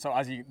 So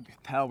as you can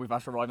tell, we've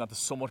actually arrived at the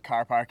Summit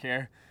car park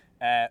here.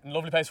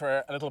 Lovely place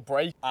for a little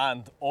break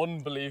and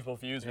unbelievable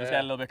views. We're just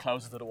getting a little bit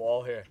closer to the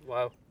wall here.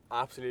 Wow.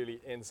 Absolutely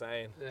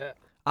insane. Yeah.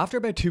 After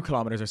about 2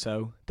 kilometres or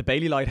so, the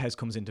Bailey Lighthouse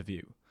comes into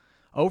view,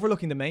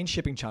 overlooking the main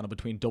shipping channel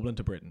between Dublin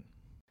to Britain.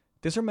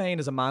 This remained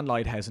as a manned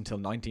lighthouse until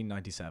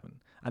 1997,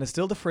 and is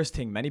still the first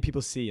thing many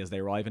people see as they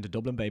arrive into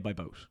Dublin Bay by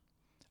boat.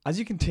 As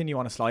you continue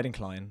on a slight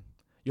incline,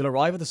 you'll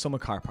arrive at the Summit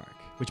car park,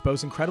 which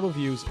boasts incredible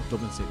views of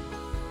Dublin City.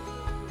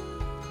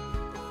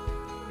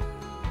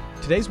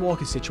 Today's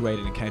walk is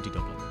situated in County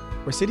Dublin,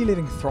 where city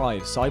living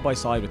thrives side by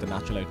side with the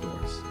natural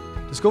outdoors.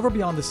 Discover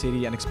beyond the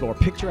city and explore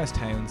picturesque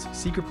towns,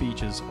 secret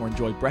beaches, or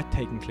enjoy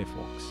breathtaking cliff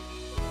walks.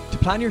 To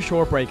plan your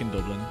short break in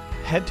Dublin,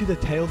 head to the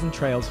Tales and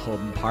Trails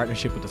Hub in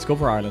partnership with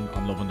Discover Ireland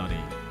on Lovin.ie.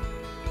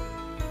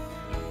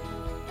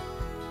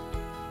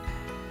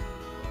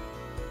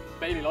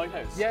 Bailey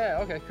Lighthouse. Yeah.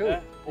 Okay. Cool.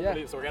 Yeah. Yeah.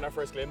 Unbelievable. So we're getting our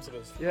first glimpse of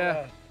this.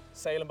 Yeah.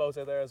 Sailing boats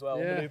out there as well.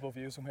 Yeah. Unbelievable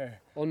views from here.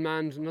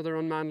 Another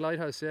unmanned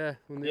lighthouse. Yeah.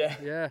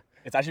 Yeah.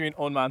 It's actually been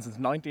unmanned since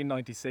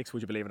 1996.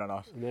 Would you believe it or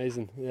not?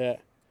 Amazing. Yeah.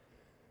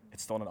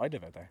 It's stunning. I'd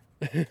live out there.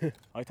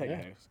 I'd take a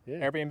house.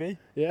 Yeah. Airbnb?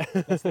 Yeah.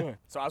 Let's do it.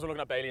 So as we're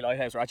looking at Bailey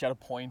Lighthouse, we're actually at a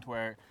point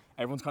where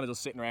everyone's kind of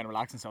just sitting around and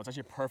relaxing. So it's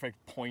actually a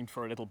perfect point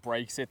for a little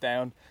break, sit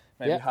down,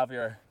 maybe have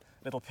your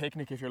little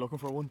picnic if you're looking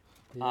for one.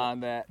 Yeah.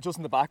 And just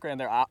in the background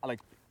there,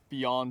 like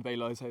beyond Bailey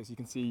Lighthouse, you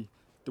can see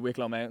the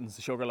Wicklow Mountains,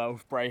 the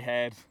Sugarloaf, Bray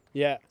Head.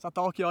 Yeah. Is that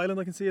Dalkey Island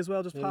I can see as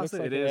well, just past it?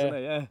 Like it is, isn't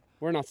it? Yeah.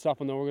 We're not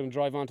stopping though. We're going to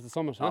drive on to the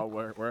summit. Huh? Oh,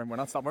 we're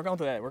not stopping. We're going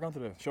to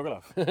the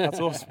Sugarloaf. That's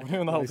us. We're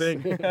doing the whole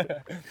thing.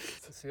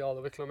 To see all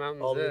the Wicklow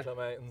Mountains. All the Wicklow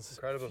Mountains.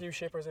 Incredible. A few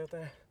shippers out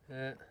there.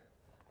 Yeah.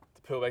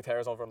 The Poolbeg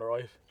Towers over on the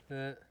right.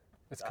 Yeah.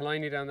 It's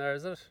Killiney down there,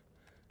 is it?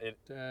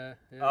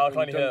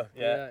 Killiney Hill.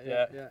 Yeah.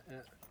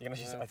 You can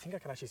actually I think I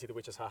can actually see the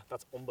Witch's Hat.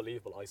 That's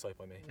unbelievable eyesight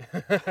by me.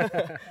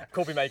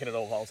 Could be making it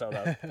up also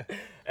though.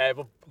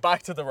 But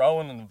back to the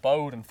rowing and the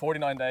boat, and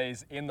 49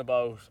 days in the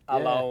boat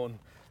alone.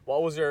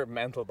 What was your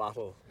mental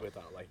battle with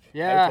that? Like,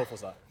 how tough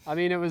was that? I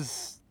mean, it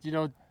was, you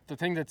know, the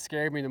thing that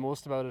scared me the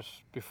most about it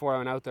before I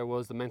went out there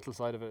was the mental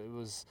side of it. It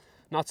was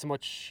not so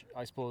much,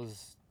 I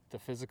suppose, the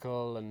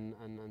physical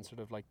and sort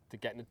of like the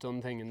getting it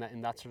done thing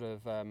in that sort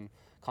of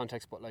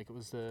context, but like it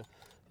was the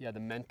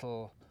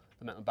mental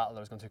battle that I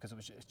was going through, because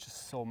it's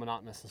just so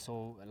monotonous and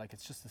so like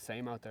it's just the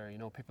same out there. You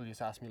know, people used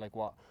to ask me like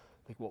what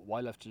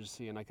wildlife did you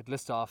see, and I could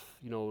list off,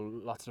 you know,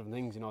 lots of different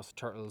things. You know, so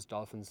turtles,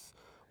 dolphins,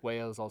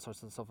 whales, all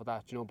sorts of stuff like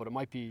that. You know, but it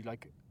might be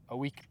like a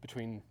week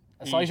between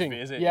a sighting.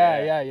 Visit,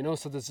 yeah. You know,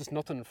 so there's just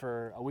nothing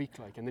for a week,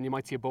 like, and then you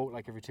might see a boat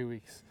like every 2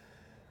 weeks,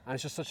 and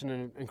it's just such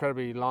an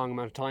incredibly long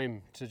amount of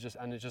time to just,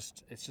 and it's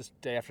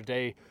just day after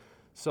day.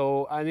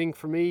 So I think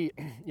for me,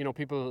 you know,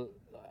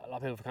 a lot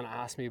of people have kind of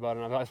asked me about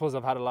it, and I suppose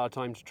I've had a lot of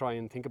time to try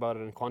and think about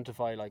it and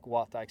quantify like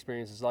what that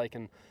experience is like.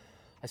 And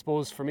I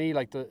suppose for me,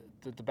 like the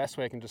best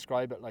way I can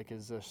describe it like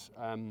is that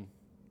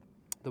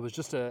there was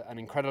just an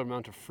incredible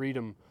amount of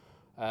freedom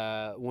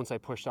once I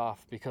pushed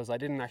off, because I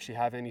didn't actually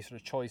have any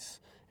sort of choice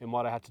in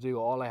what I had to do.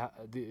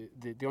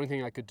 The only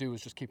thing I could do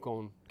was just keep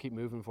going, keep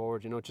moving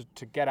forward. You know,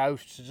 to get out,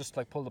 to just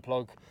like pull the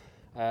plug,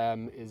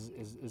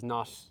 is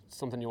not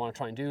something you want to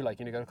try and do. Like,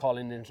 you know, you got to call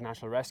in the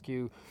international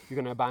rescue. You're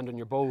going to abandon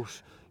your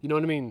boat. You know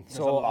what I mean?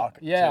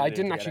 I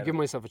didn't actually give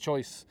myself a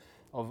choice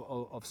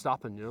of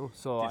stopping. You know,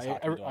 so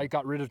I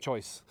got rid of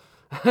choice.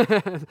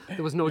 There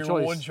was no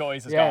choice. One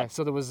choice is gone. gone.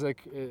 So there was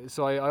like,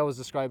 I always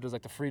described it as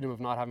like the freedom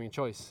of not having a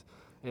choice.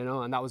 You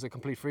know, and that was a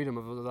complete freedom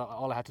of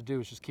all I had to do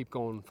was just keep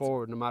going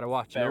forward no matter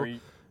what.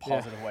 Very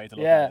positive way to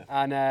look at it.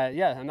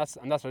 And that's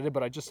what I did.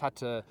 But I just had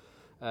to,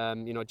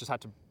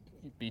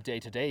 be day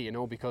to day, you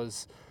know,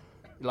 because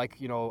like,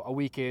 you know, a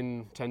week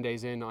in, 10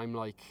 days in, I'm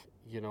like,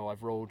 you know,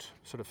 I've rowed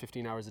sort of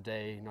 15 hours a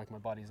day, like my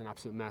body's an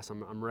absolute mess,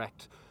 I'm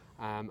wrecked.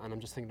 And I'm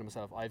just thinking to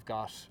myself, I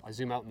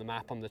zoom out on the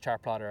map on the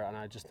chart plotter, and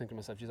I just think to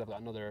myself, geez, I've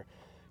got another,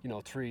 you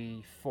know,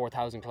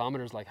 3,000-4,000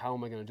 kilometers, like how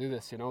am I going to do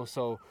this, you know?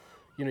 So,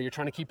 you know, you're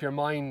trying to keep your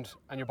mind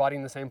and your body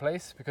in the same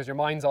place, because your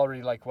mind's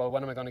already like, well,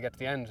 when am I going to get to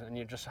the end? And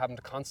you're just having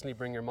to constantly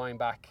bring your mind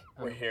back.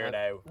 We're here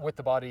now. With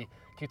the body,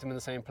 keep them in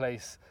the same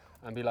place,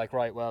 and be like,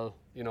 right, well,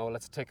 you know,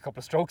 let's take a couple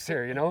of strokes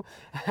here, you know?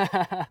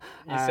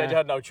 You said you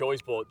had no choice,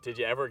 but did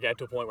you ever get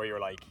to a point where you were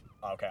like,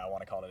 okay, I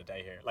want to call it a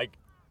day here? Like,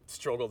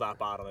 struggle that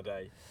bad on a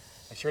day?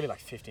 Like, surely like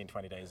 15,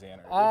 20 days in?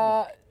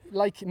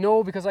 Like,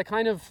 no, because I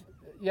kind of,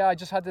 I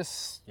just had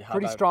this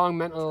pretty strong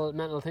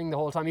mental thing the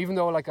whole time. Even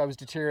though like I was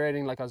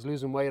deteriorating, like I was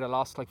losing weight, I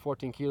lost like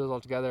 14 kilos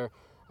altogether.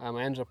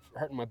 I ended up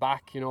hurting my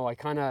back. You know, I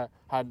kind of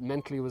had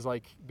mentally was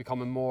like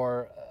becoming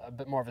a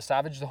bit more of a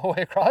savage the whole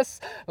way across.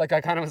 Like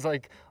I kind of was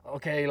like,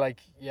 okay,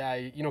 like, yeah,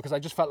 you know, because I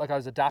just felt like I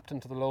was adapting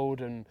to the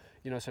load and,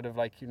 you know, sort of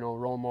like, you know,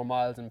 rowing more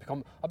miles and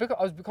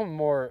I was becoming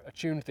more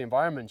attuned to the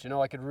environment. You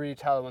know, I could really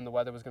tell when the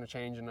weather was going to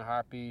change in a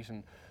heartbeat,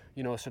 and,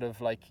 you know, sort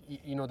of like,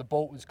 you know, the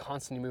boat was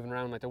constantly moving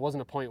around. Like there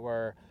wasn't a point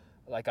where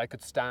like I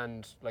could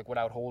stand like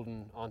without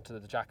holding onto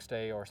the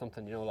jackstay or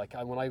something, you know, like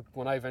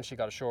when I eventually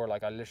got ashore,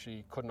 like I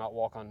literally could not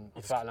walk on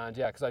flat land,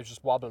 because I was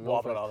just wobbling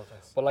over. All the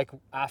place. But like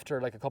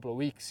after like a couple of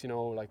weeks, you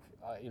know, like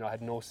I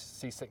had no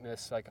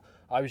seasickness, like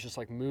I was just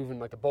like moving,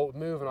 like the boat would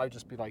move and I'd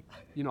just be like,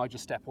 you know, I'd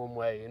just step one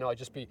way, you know, I'd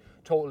just be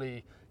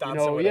totally, dancing,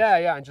 you know, with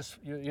yeah, and just,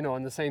 you know,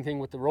 and the same thing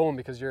with the rowing,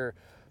 because you're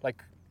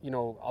like, you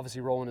know,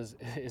 obviously rowing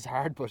is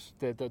hard, but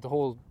the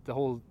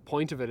whole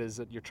point of it is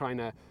that you're trying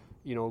to,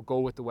 you know, go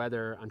with the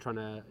weather and trying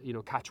to, you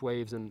know, catch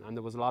waves, and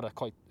there was a lot of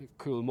quite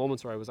cool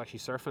moments where I was actually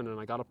surfing and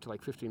I got up to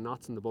like 15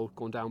 knots in the boat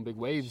going down big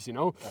waves, you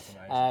know. That's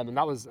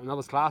amazing. And that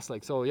was class,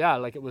 like, so yeah,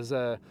 like it was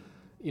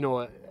you know,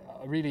 a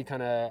really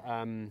kind of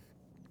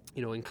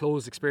you know,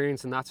 enclosed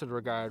experience in that sort of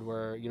regard,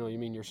 where, you know, you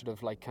mean you're sort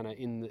of like kind of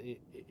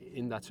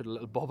in that sort of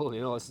little bubble,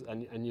 you know,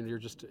 and you're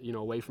just, you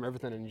know, away from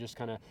everything, and you just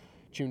kind of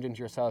tuned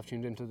into yourself,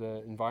 tuned into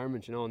the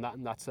environment, you know,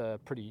 and that's a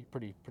pretty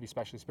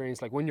special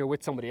experience. Like when you're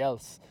with somebody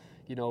else,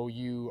 you know,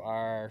 you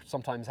are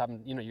sometimes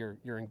having, you know, your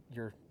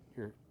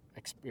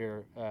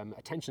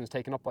attention is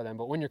taken up by them,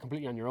 but when you're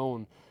completely on your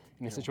own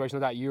in a situation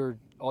like that,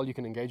 all you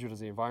can engage with is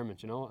the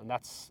environment, you know, and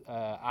that's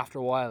after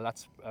a while,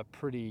 that's a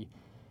pretty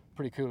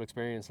cool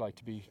experience, like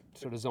to be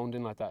sort of zoned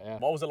in like that. Yeah.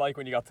 What was it like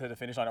when you got to the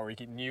finish line, or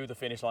you knew the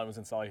finish line was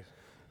in sight?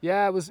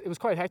 Yeah, it was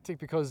quite hectic,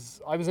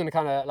 because I was in a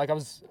kind of like, I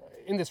was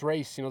in this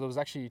race, you know, there was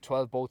actually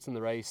 12 boats in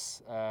the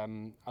race. A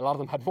lot of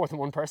them had more than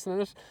one person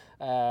in it.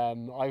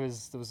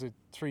 There was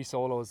 3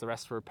 solos, the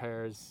rest were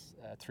pairs,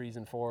 3s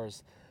and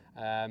 4s.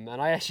 And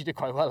I actually did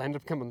quite well. I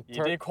ended up coming third.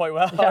 You did quite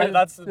well. Yeah,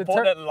 that's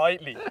putting it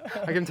lightly.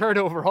 I came third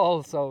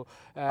overall, so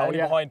only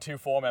behind 2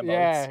 4-man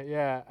boats.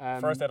 Yeah.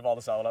 First out of all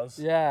the solos.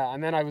 Yeah,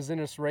 and then I was in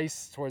this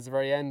race towards the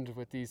very end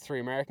with these 3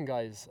 American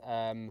guys.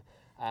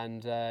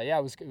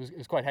 It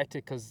was quite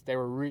hectic, because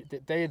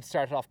they had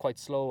started off quite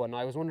slow, and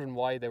I was wondering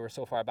why they were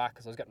so far back,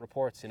 because I was getting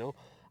reports, you know,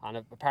 and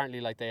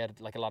apparently like they had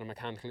like a lot of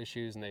mechanical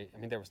issues, and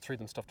there was 3 of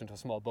them stuffed into a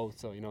small boat,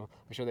 so, you know,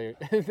 I'm sure they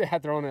they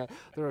had there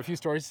were a few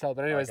stories to tell,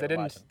 but anyways,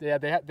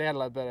 they had a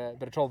little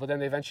bit of trouble, but then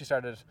they eventually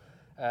started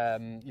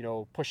you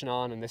know, pushing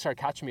on, and they started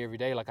catching me every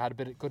day. Like I had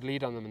a good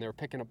lead on them, and they were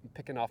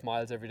picking off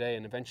miles every day,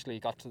 and eventually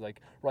got to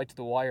like right to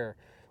the wire,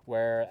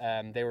 where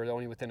they were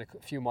only within a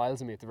few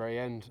miles of me at the very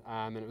end,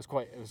 and it was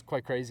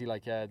quite crazy.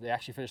 Like they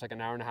actually finished like an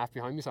hour and a half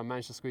behind me, so I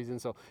managed to squeeze in.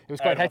 So it was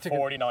quite hectic.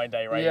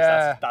 49-day race.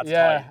 Yeah, that's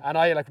yeah. tight. And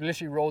I like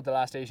literally rode the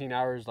last 18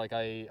 hours. Like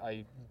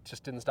I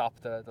just didn't stop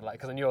the light,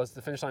 because I knew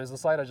the finish line was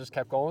inside. I just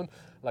kept going.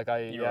 Like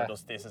you were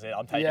just, this is it.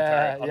 I'm taking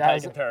third. I'm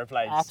taking third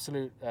place.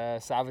 Absolute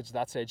savage at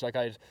that stage. Like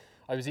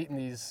I was eating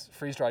these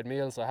freeze-dried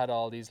meals. I had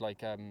all these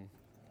like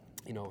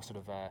you know, sort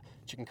of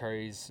chicken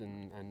curries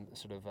and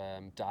sort of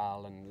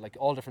dal and like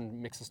all different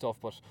mix of stuff,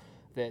 but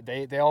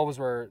they always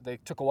were, they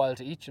took a while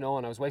to eat, you know,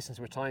 and I was wasting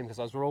too much time, because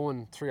I was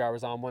rowing 3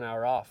 hours on, 1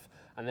 hour off,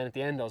 and then at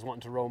the end I was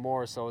wanting to row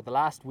more. So the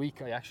last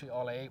week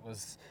all I ate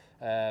was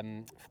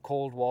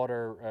cold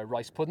water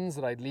rice puddings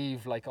that I'd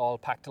leave like all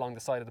packed along the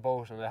side of the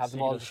boat, and I have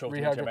them all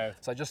rehydrated.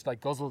 So I just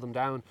like guzzled them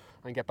down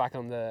and get back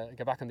on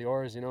the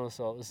oars, you know.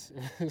 So it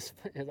was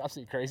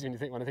absolutely crazy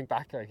when I think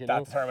back, like, you know.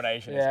 That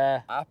determination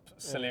is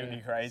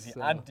absolutely crazy.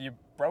 So. And you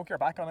broke your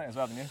back on it as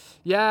well, didn't you?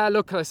 Yeah,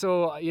 look,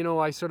 so, you know,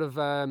 I sort of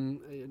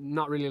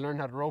not really learned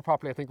how to row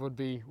properly, I think would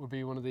be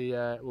one of the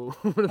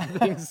one of the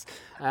things.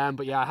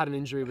 But yeah, I had an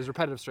injury. It was a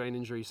repetitive strain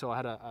injury, so I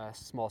had a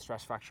small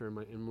stress fracture in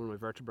one of my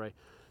vertebrae.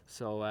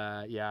 So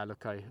yeah,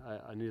 look, I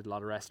needed a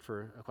lot of rest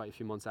for quite a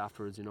few months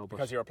afterwards, you know. But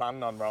because you were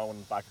planning on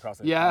rowing back across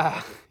the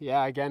yeah.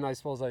 Again, I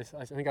suppose I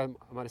think I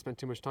might have spent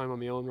too much time on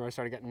my own, where I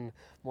started getting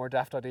more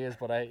daft ideas.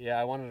 But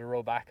I wanted to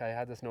row back. I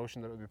had this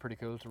notion that it would be pretty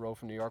cool to row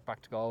from New York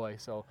back to Galway.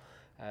 So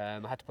I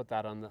had to put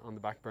that on the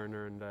back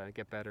burner and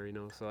get better, you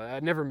know. So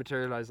it never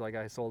materialised. Like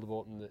I sold the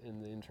boat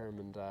in the interim,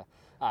 and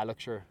look,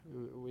 sure,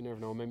 we never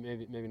know.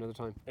 Maybe another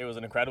time. It was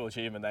an incredible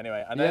achievement,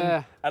 anyway. And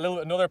then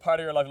another part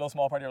of your life, a little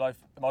small part of your life,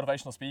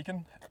 motivational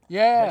speaking.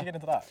 Yeah. How'd you get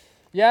into that?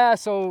 Yeah,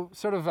 so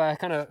sort of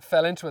kind of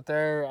fell into it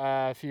there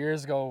a few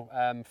years ago.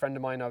 A friend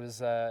of mine who I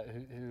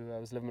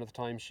was living with at the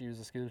time, she was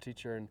a school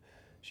teacher, and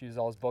she was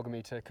always bugging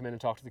me to come in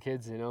and talk to the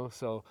kids, you know.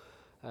 So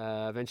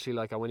eventually,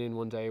 like, I went in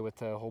one day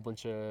with a whole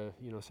bunch of,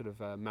 you know, sort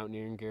of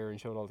mountaineering gear, and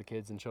showed all the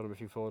kids and showed them a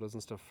few photos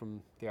and stuff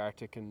from the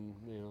Arctic and,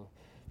 you know,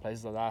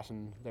 places like that,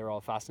 and they were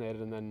all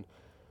fascinated. And then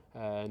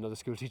another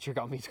school teacher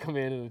got me to come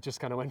in, and it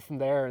just kind of went from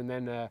there. And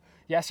then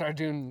started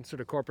doing sort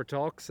of corporate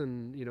talks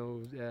and you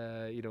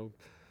know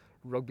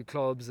rugby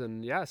clubs,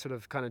 and sort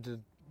of kind of did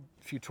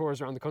a few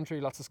tours around the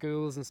country, lots of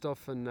schools and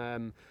stuff,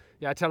 and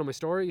telling my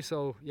story.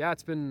 So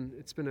it's been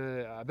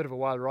a bit of a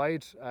wild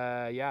ride.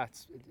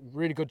 It's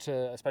really good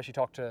to especially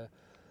talk to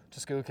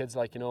school kids,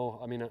 like, you know,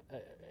 I mean,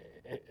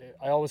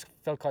 I always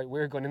felt quite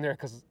weird going in there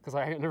because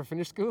I had never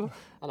finished school,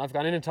 and I've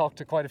gone in and talked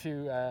to quite a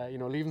few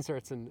leaving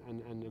certs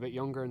and a bit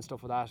younger and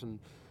stuff like that, and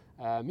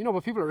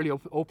but people are really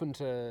open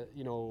to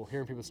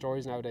hearing people's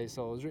stories nowadays.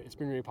 So it's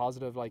been really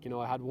positive. Like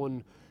I had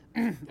one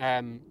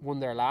one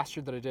there last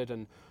year that I did,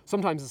 and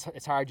sometimes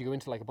it's hard. You go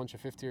into like a bunch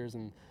of fifth years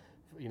and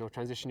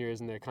transition years,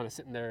 and they're kind of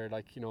sitting there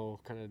like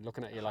kind of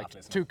looking at you like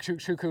too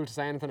cool to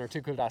say anything or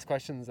too cool to ask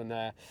questions. And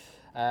I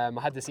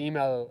had this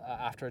email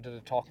after I did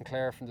a talk in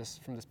Clare from this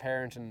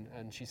parent,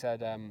 and she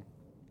said,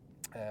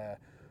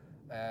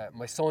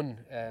 my son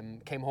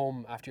came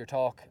home after your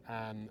talk,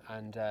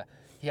 and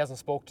he hasn't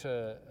spoke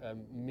to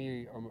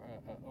me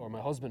or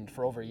my husband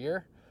for over a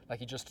year. Like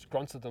he just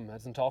grunts at them,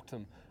 hasn't talked to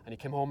them, and he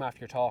came home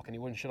after your talk and he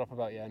wouldn't shut up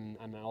about you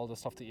and all the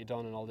stuff that you'd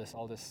done and all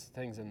this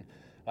things. And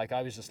like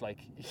I was just like,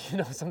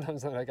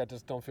 sometimes like I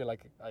just don't feel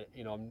like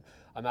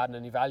I'm adding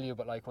any value.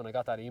 But like when I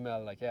got that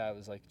email, like I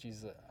was like,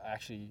 Jesus, I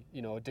actually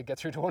it did get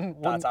through to one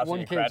That's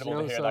absolutely kid.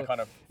 Incredible to hear that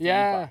kind of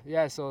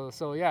feedback.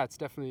 So yeah, it's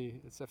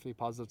definitely a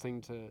positive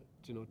thing to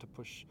to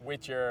push.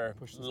 With your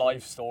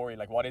life story,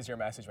 like what is your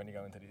message when you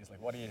go into these?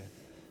 Like what do you?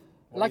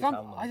 I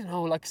don't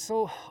know. Like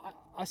so,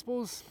 I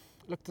suppose.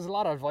 Look, there's a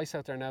lot of advice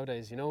out there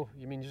nowadays. You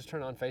just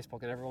turn on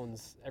Facebook and everyone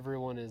is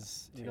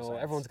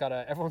everyone's got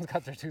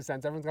their 2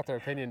 cents. Everyone's got their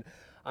opinion,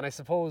 and I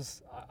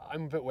suppose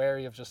I'm a bit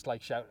wary of just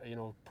like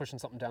pushing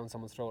something down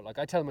someone's throat. Like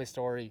I tell my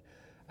story,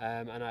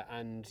 and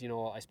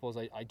I suppose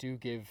I do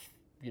give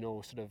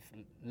sort of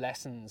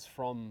lessons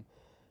from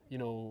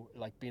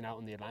like being out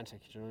in the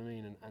Atlantic, do you know what I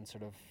mean, and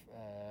sort of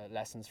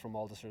lessons from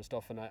all this sort of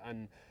stuff.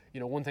 And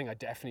one thing I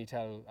definitely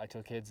tell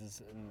kids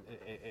is, and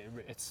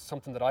it's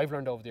something that I've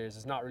learned over the years,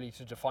 is not really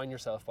to define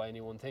yourself by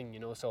any one thing.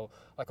 So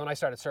like when I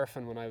started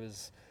surfing when I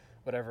was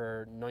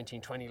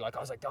 19, 20, like I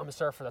was like, I'm a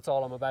surfer, that's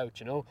all I'm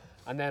about,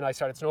 and then I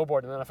started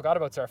snowboarding, and then I forgot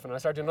about surfing, and I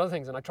started doing other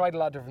things, and I tried a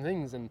lot of different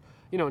things, and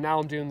now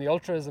I'm doing the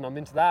ultras and I'm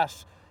into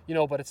that,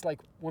 but it's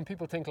like when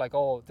people think like,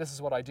 oh, this is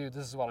what I do,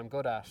 this is what I'm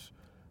good at,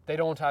 they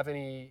don't have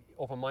any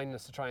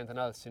open-mindedness to try anything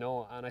else,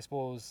 and I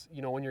suppose,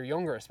 when you're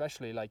younger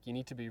especially, like you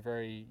need to be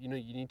very, you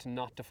need to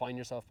not define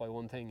yourself by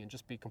one thing and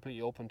just be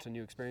completely open to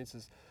new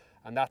experiences,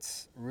 and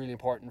that's really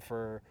important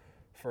for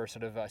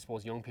sort of, I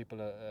suppose, young people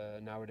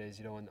nowadays,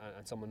 and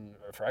someone,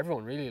 or for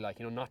everyone really,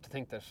 like, not to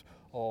think that,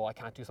 oh, I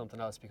can't do something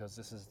else because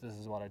this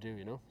is what I do,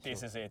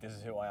 This is it, this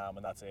is who I am,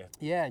 and that's it.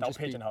 Yeah, don't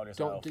pigeonhole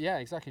yourself. Yeah,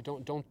 exactly.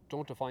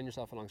 Don't define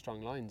yourself along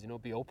strong lines,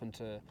 be open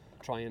to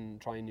trying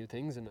new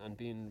things and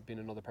being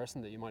another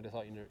person that you might have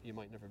thought you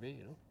might never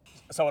be,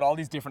 So with all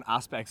these different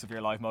aspects of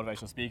your life,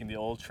 motivational speaking, the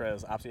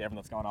ultras, absolutely everything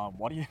that's going on,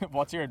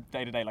 what's your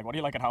day-to-day like? What do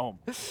you like at home?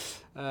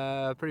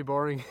 Pretty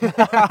boring.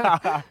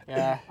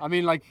 Yeah, I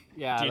mean, like,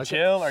 yeah. Do you like,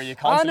 chill, or are you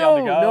constantly on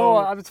the go?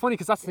 No, it's funny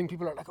because that's the thing,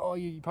 people are like, oh,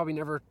 you probably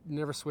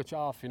never switch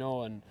off,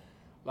 and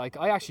like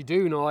I actually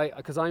do,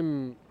 because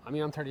I'm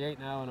 38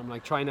 now, and I'm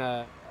like trying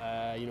to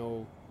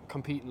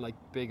compete in like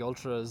big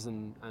ultras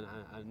and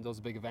those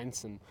big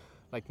events, and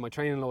like my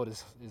training load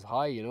is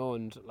high,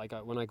 and like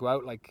when I go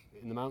out like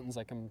in the mountains,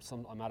 like I'm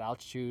at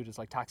altitude, it's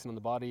like taxing on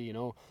the body,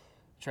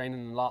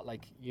 training a lot,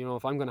 like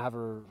if I'm gonna have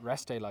a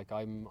rest day, like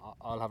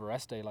I'll have a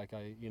rest day, like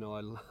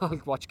I'll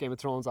watch Game of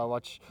Thrones, I'll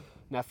watch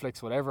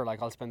Netflix, whatever,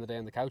 like I'll spend the day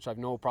on the couch. I've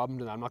no problem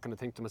doing that. I'm not gonna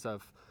think to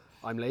myself,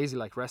 I'm lazy.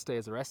 Like rest day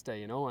is a rest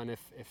day, and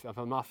if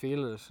I'm not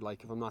feeling it,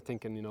 like if I'm not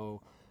thinking,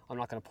 I'm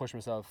not gonna push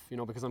myself,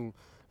 because I'm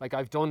like,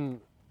 I've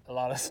done a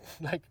lot of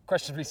like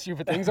questionably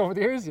stupid things over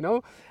the years,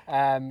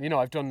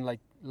 I've done like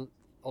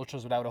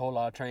ultras without a whole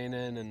lot of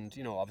training, and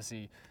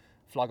obviously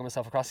flogging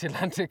myself across the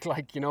Atlantic,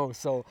 like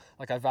so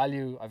like I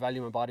value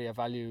my body, I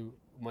value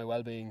my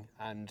well-being,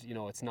 and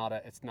it's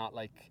not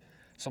like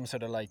some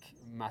sort of like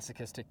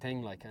masochistic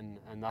thing, like, and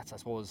that's, I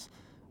suppose,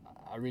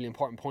 a really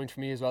important point for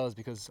me as well, is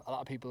because a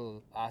lot of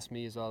people ask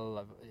me as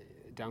well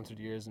down through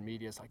the years in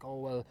media, it's like, oh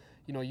well,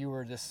 you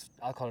were this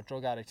alcoholic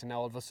drug addict and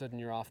now all of a sudden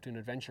you're off to an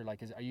adventure, like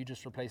are you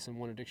just replacing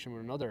one addiction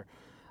with another?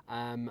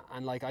 And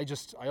like I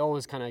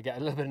always kind of get a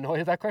little bit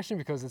annoyed at that question,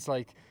 because it's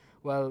like,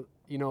 well,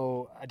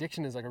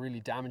 addiction is like a really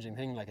damaging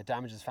thing. Like it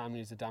damages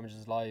families, it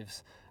damages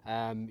lives.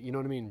 You know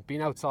what I mean?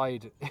 Being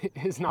outside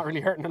is not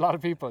really hurting a lot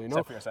of people,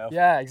 Except for yourself.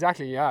 Yeah,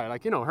 exactly. Yeah,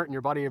 like hurting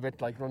your body a bit,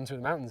 like running through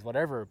the mountains,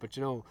 whatever. But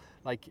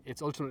like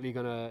it's ultimately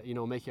gonna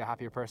make you a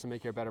happier person,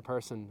 make you a better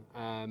person.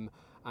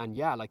 And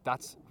yeah, like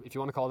that's, if you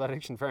want to call that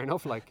addiction, fair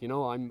enough. Like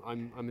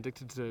I'm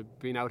addicted to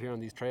being out here on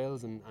these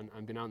trails and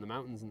being out in the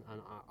mountains, and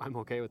I'm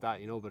okay with that.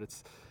 But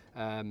it's.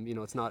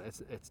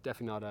 It's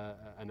definitely not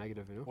a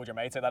negative, Would your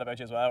mates say that about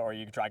you as well, or are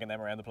you dragging them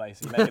around the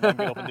place? Are you making them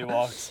get up and do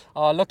walks?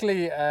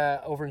 Luckily,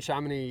 over in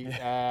Chamonix,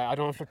 I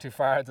don't have to look too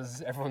far.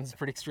 Everyone's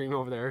pretty extreme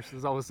over there. So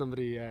there's always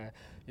somebody,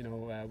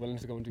 willing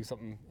to go and do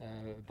something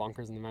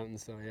bonkers in the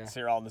mountains. So yeah. So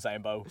you're all in the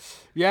same boat.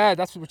 Yeah,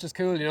 which is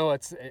cool.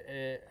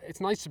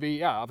 It's nice to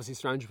be, obviously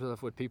surround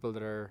yourself with people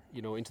that are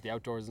into the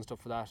outdoors and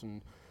stuff for that,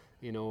 and.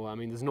 I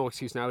mean, there's no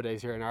excuse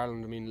nowadays here in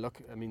Ireland. I mean, look,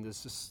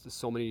 there's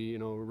so many,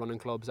 running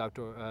clubs,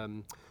 outdoor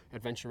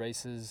adventure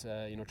races,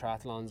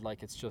 triathlons.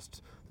 Like, it's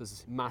just,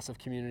 there's massive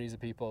communities of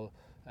people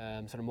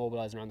sort of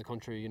mobilising around the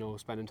country, you know,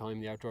 spending time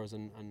in the outdoors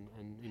and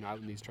you know, out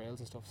in these trails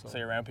and stuff. So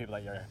you're around people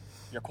that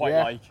you're quite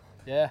like.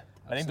 Yeah.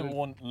 I think the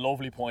one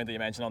lovely point that you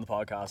mentioned on the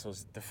podcast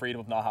was the freedom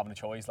of not having a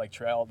choice, like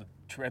throughout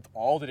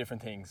all the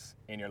different things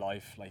in your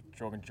life, like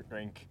drug and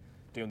drink,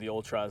 doing the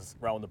ultras,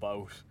 rowing the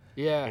boat.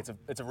 Yeah.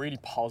 It's a really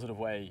positive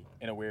way,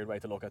 in a weird way,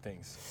 to look at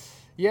things.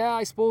 Yeah,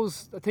 I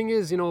suppose the thing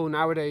is, you know,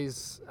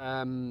 nowadays,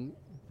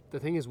 the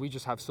thing is we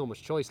just have so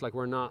much choice. Like,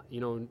 we're not,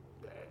 you know,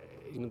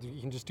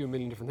 you can just do a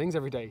million different things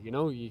every day, you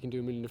know, you can do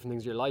a million different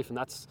things in your life, and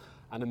that's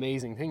an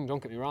amazing thing,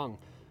 don't get me wrong.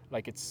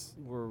 Like,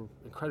 we're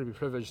incredibly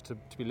privileged to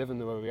be living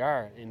the way we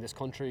are in this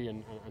country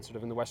and sort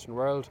of in the Western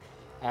world.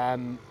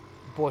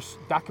 But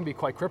that can be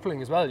quite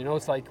crippling as well, you know.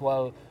 It's like,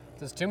 well,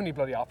 there's too many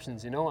bloody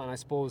options, you know. And I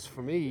suppose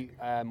for me,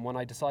 when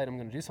I decide I'm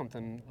going to do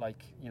something,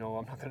 like, you know,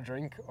 I'm not going to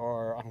drink,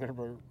 or I'm going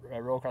to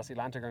row across the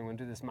Atlantic, or I'm going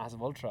to do this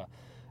massive ultra,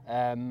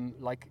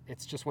 like,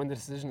 it's just when the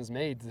decision is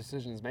made,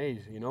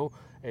 you know.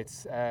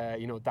 It's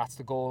you know, that's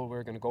the goal,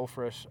 we're going to go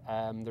for it.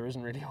 There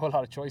isn't really a whole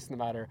lot of choice in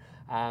the matter.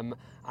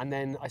 And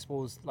then I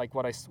suppose, like,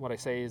 what I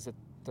say is that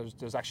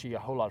there's actually a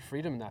whole lot of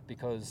freedom in that,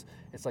 because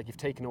it's like you've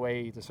taken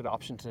away the sort of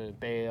option to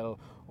bail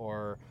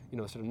or, you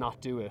know, sort of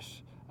not do it.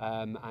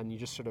 And you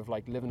just sort of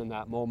like living in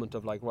that moment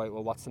of like, right,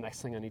 well, what's the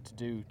next thing I need to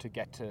do to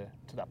get to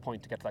that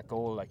point, to get to that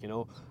goal, like, you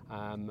know.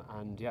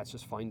 And yeah, it's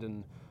just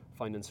finding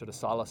sort of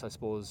solace, I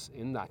suppose,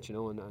 in that, you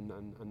know,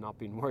 and not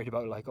being worried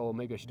about like, oh,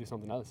 maybe I should do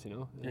something else, you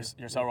know.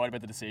 You're so right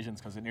about the decisions,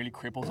 because it nearly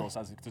cripples us,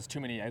 as there's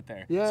too many out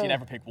there. Yeah. So you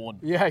never pick one.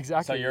 Yeah,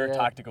 exactly. So you're a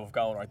tactic of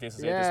going, right, this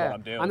is it, this is what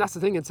I'm doing. And that's the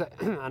thing. It's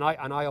and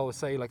I always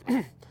say, like,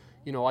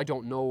 you know, I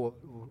don't know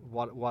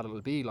what it'll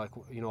be like.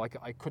 You know,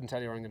 I couldn't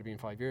tell you where I'm going to be in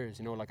 5 years.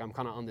 You know, like, I'm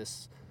kind of on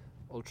this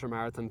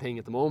ultramarathon thing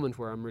at the moment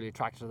where I'm really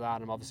attracted to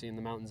that. I'm obviously in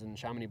the mountains in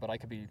Chamonix, but I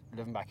could be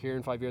living back here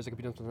in 5 years. I could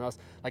be doing something else.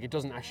 Like, it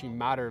doesn't actually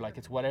matter. Like,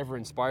 it's whatever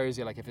inspires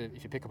you. Like, if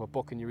you pick up a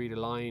book and you read a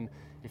line,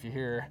 if you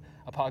hear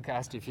a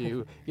podcast, if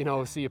you you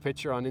know, see a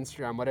picture on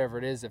Instagram, whatever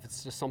it is, if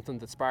it's just something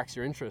that sparks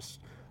your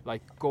interest,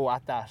 like, go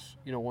at that,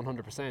 you know,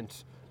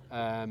 100%.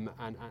 And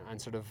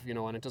sort of, you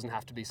know, and it doesn't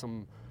have to be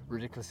some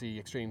ridiculously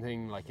extreme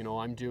thing. Like, you know,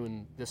 I'm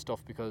doing this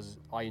stuff because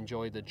I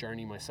enjoy the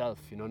journey myself,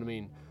 you know what I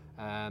mean?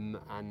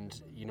 And,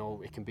 you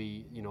know, it can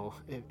be, you know,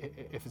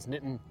 if it's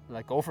knitting,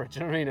 like, go for it, do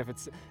you know what I mean? If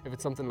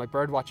it's something like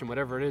bird watching,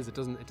 whatever it is, it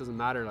doesn't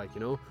matter, like,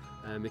 you know.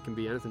 It can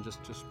be anything, just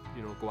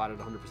you know, go at it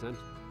 100%.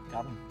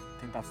 Gavin, I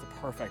think that's the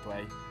perfect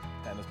way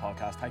to end this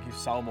podcast. Thank you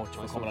so much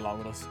for coming along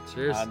with us.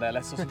 Cheers. And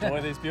let's just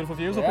enjoy these beautiful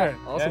views up Yeah, here.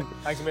 awesome.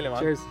 Yeah? Thanks a million,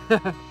 man. Cheers.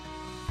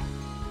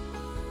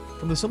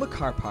 From the Summit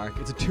Car Park,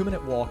 it's a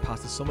 2-minute walk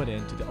past the Summit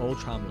Inn to the old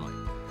tram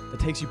line that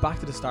takes you back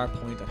to the start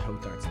point at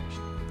Howth Dart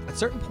Station. At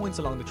certain points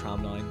along the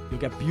tram line, you'll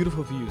get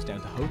beautiful views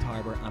down to Howth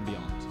Harbour and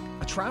beyond.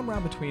 A tram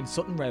ran between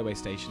Sutton Railway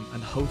Station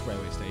and Howth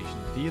Railway Station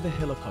via the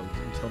Hill of Howth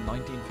until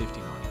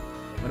 1959,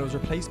 when it was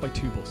replaced by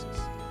 2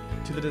 buses.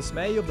 To the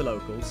dismay of the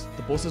locals,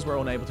 the buses were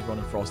unable to run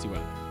in frosty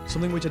weather,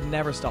 something which had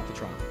never stopped the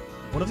tram.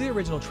 One of the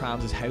original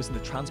trams is housed in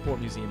the Transport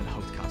Museum in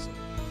Howth Castle.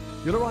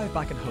 You'll arrive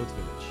back in Howth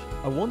Village,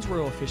 a once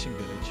rural fishing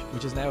village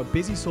which is now a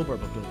busy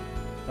suburb of Dublin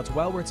that's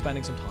well worth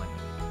spending some time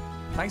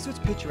in. Thanks to its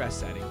picturesque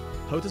setting,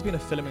 Howth has been a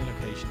filming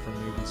location for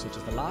movies such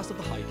as The Last of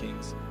the High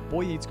Kings,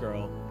 Boy Eats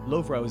Girl,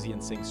 Love Rosie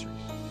and Sing Street.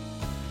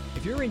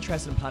 If you're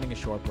interested in planning a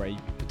short break,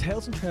 the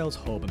Tales and Trails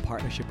Hub in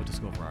partnership with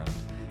Discover Ireland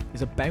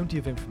is a bounty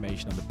of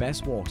information on the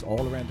best walks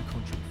all around the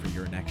country for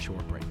your next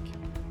short break.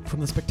 From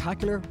the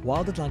spectacular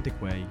Wild Atlantic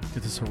Way to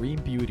the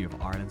serene beauty of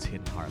Ireland's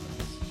hidden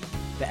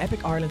heartlands, the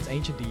epic Ireland's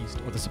ancient east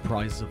or the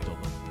surprises of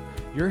Dublin,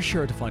 you're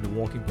sure to find a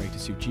walking break to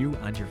suit you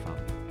and your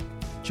family.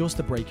 Just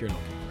the break you're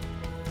looking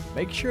for.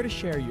 Make sure to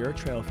share your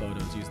trail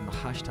photos using the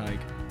hashtag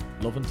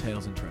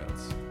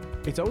 #LovinTalesAndTrails.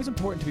 It's always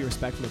important to be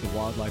respectful of the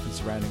wildlife and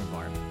surrounding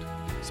environment,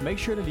 so make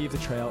sure to leave the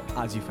trail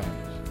as you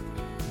found it.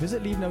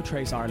 Visit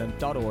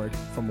LeaveNoTraceIreland.org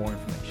for more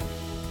information.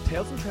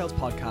 Tales and Trails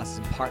podcast is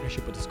in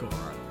partnership with Discover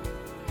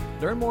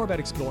Ireland. Learn more about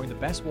exploring the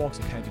best walks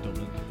in County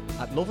Dublin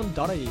at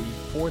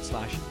lovin.ie/Tales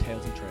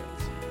and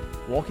Trails.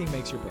 Walking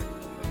makes your break.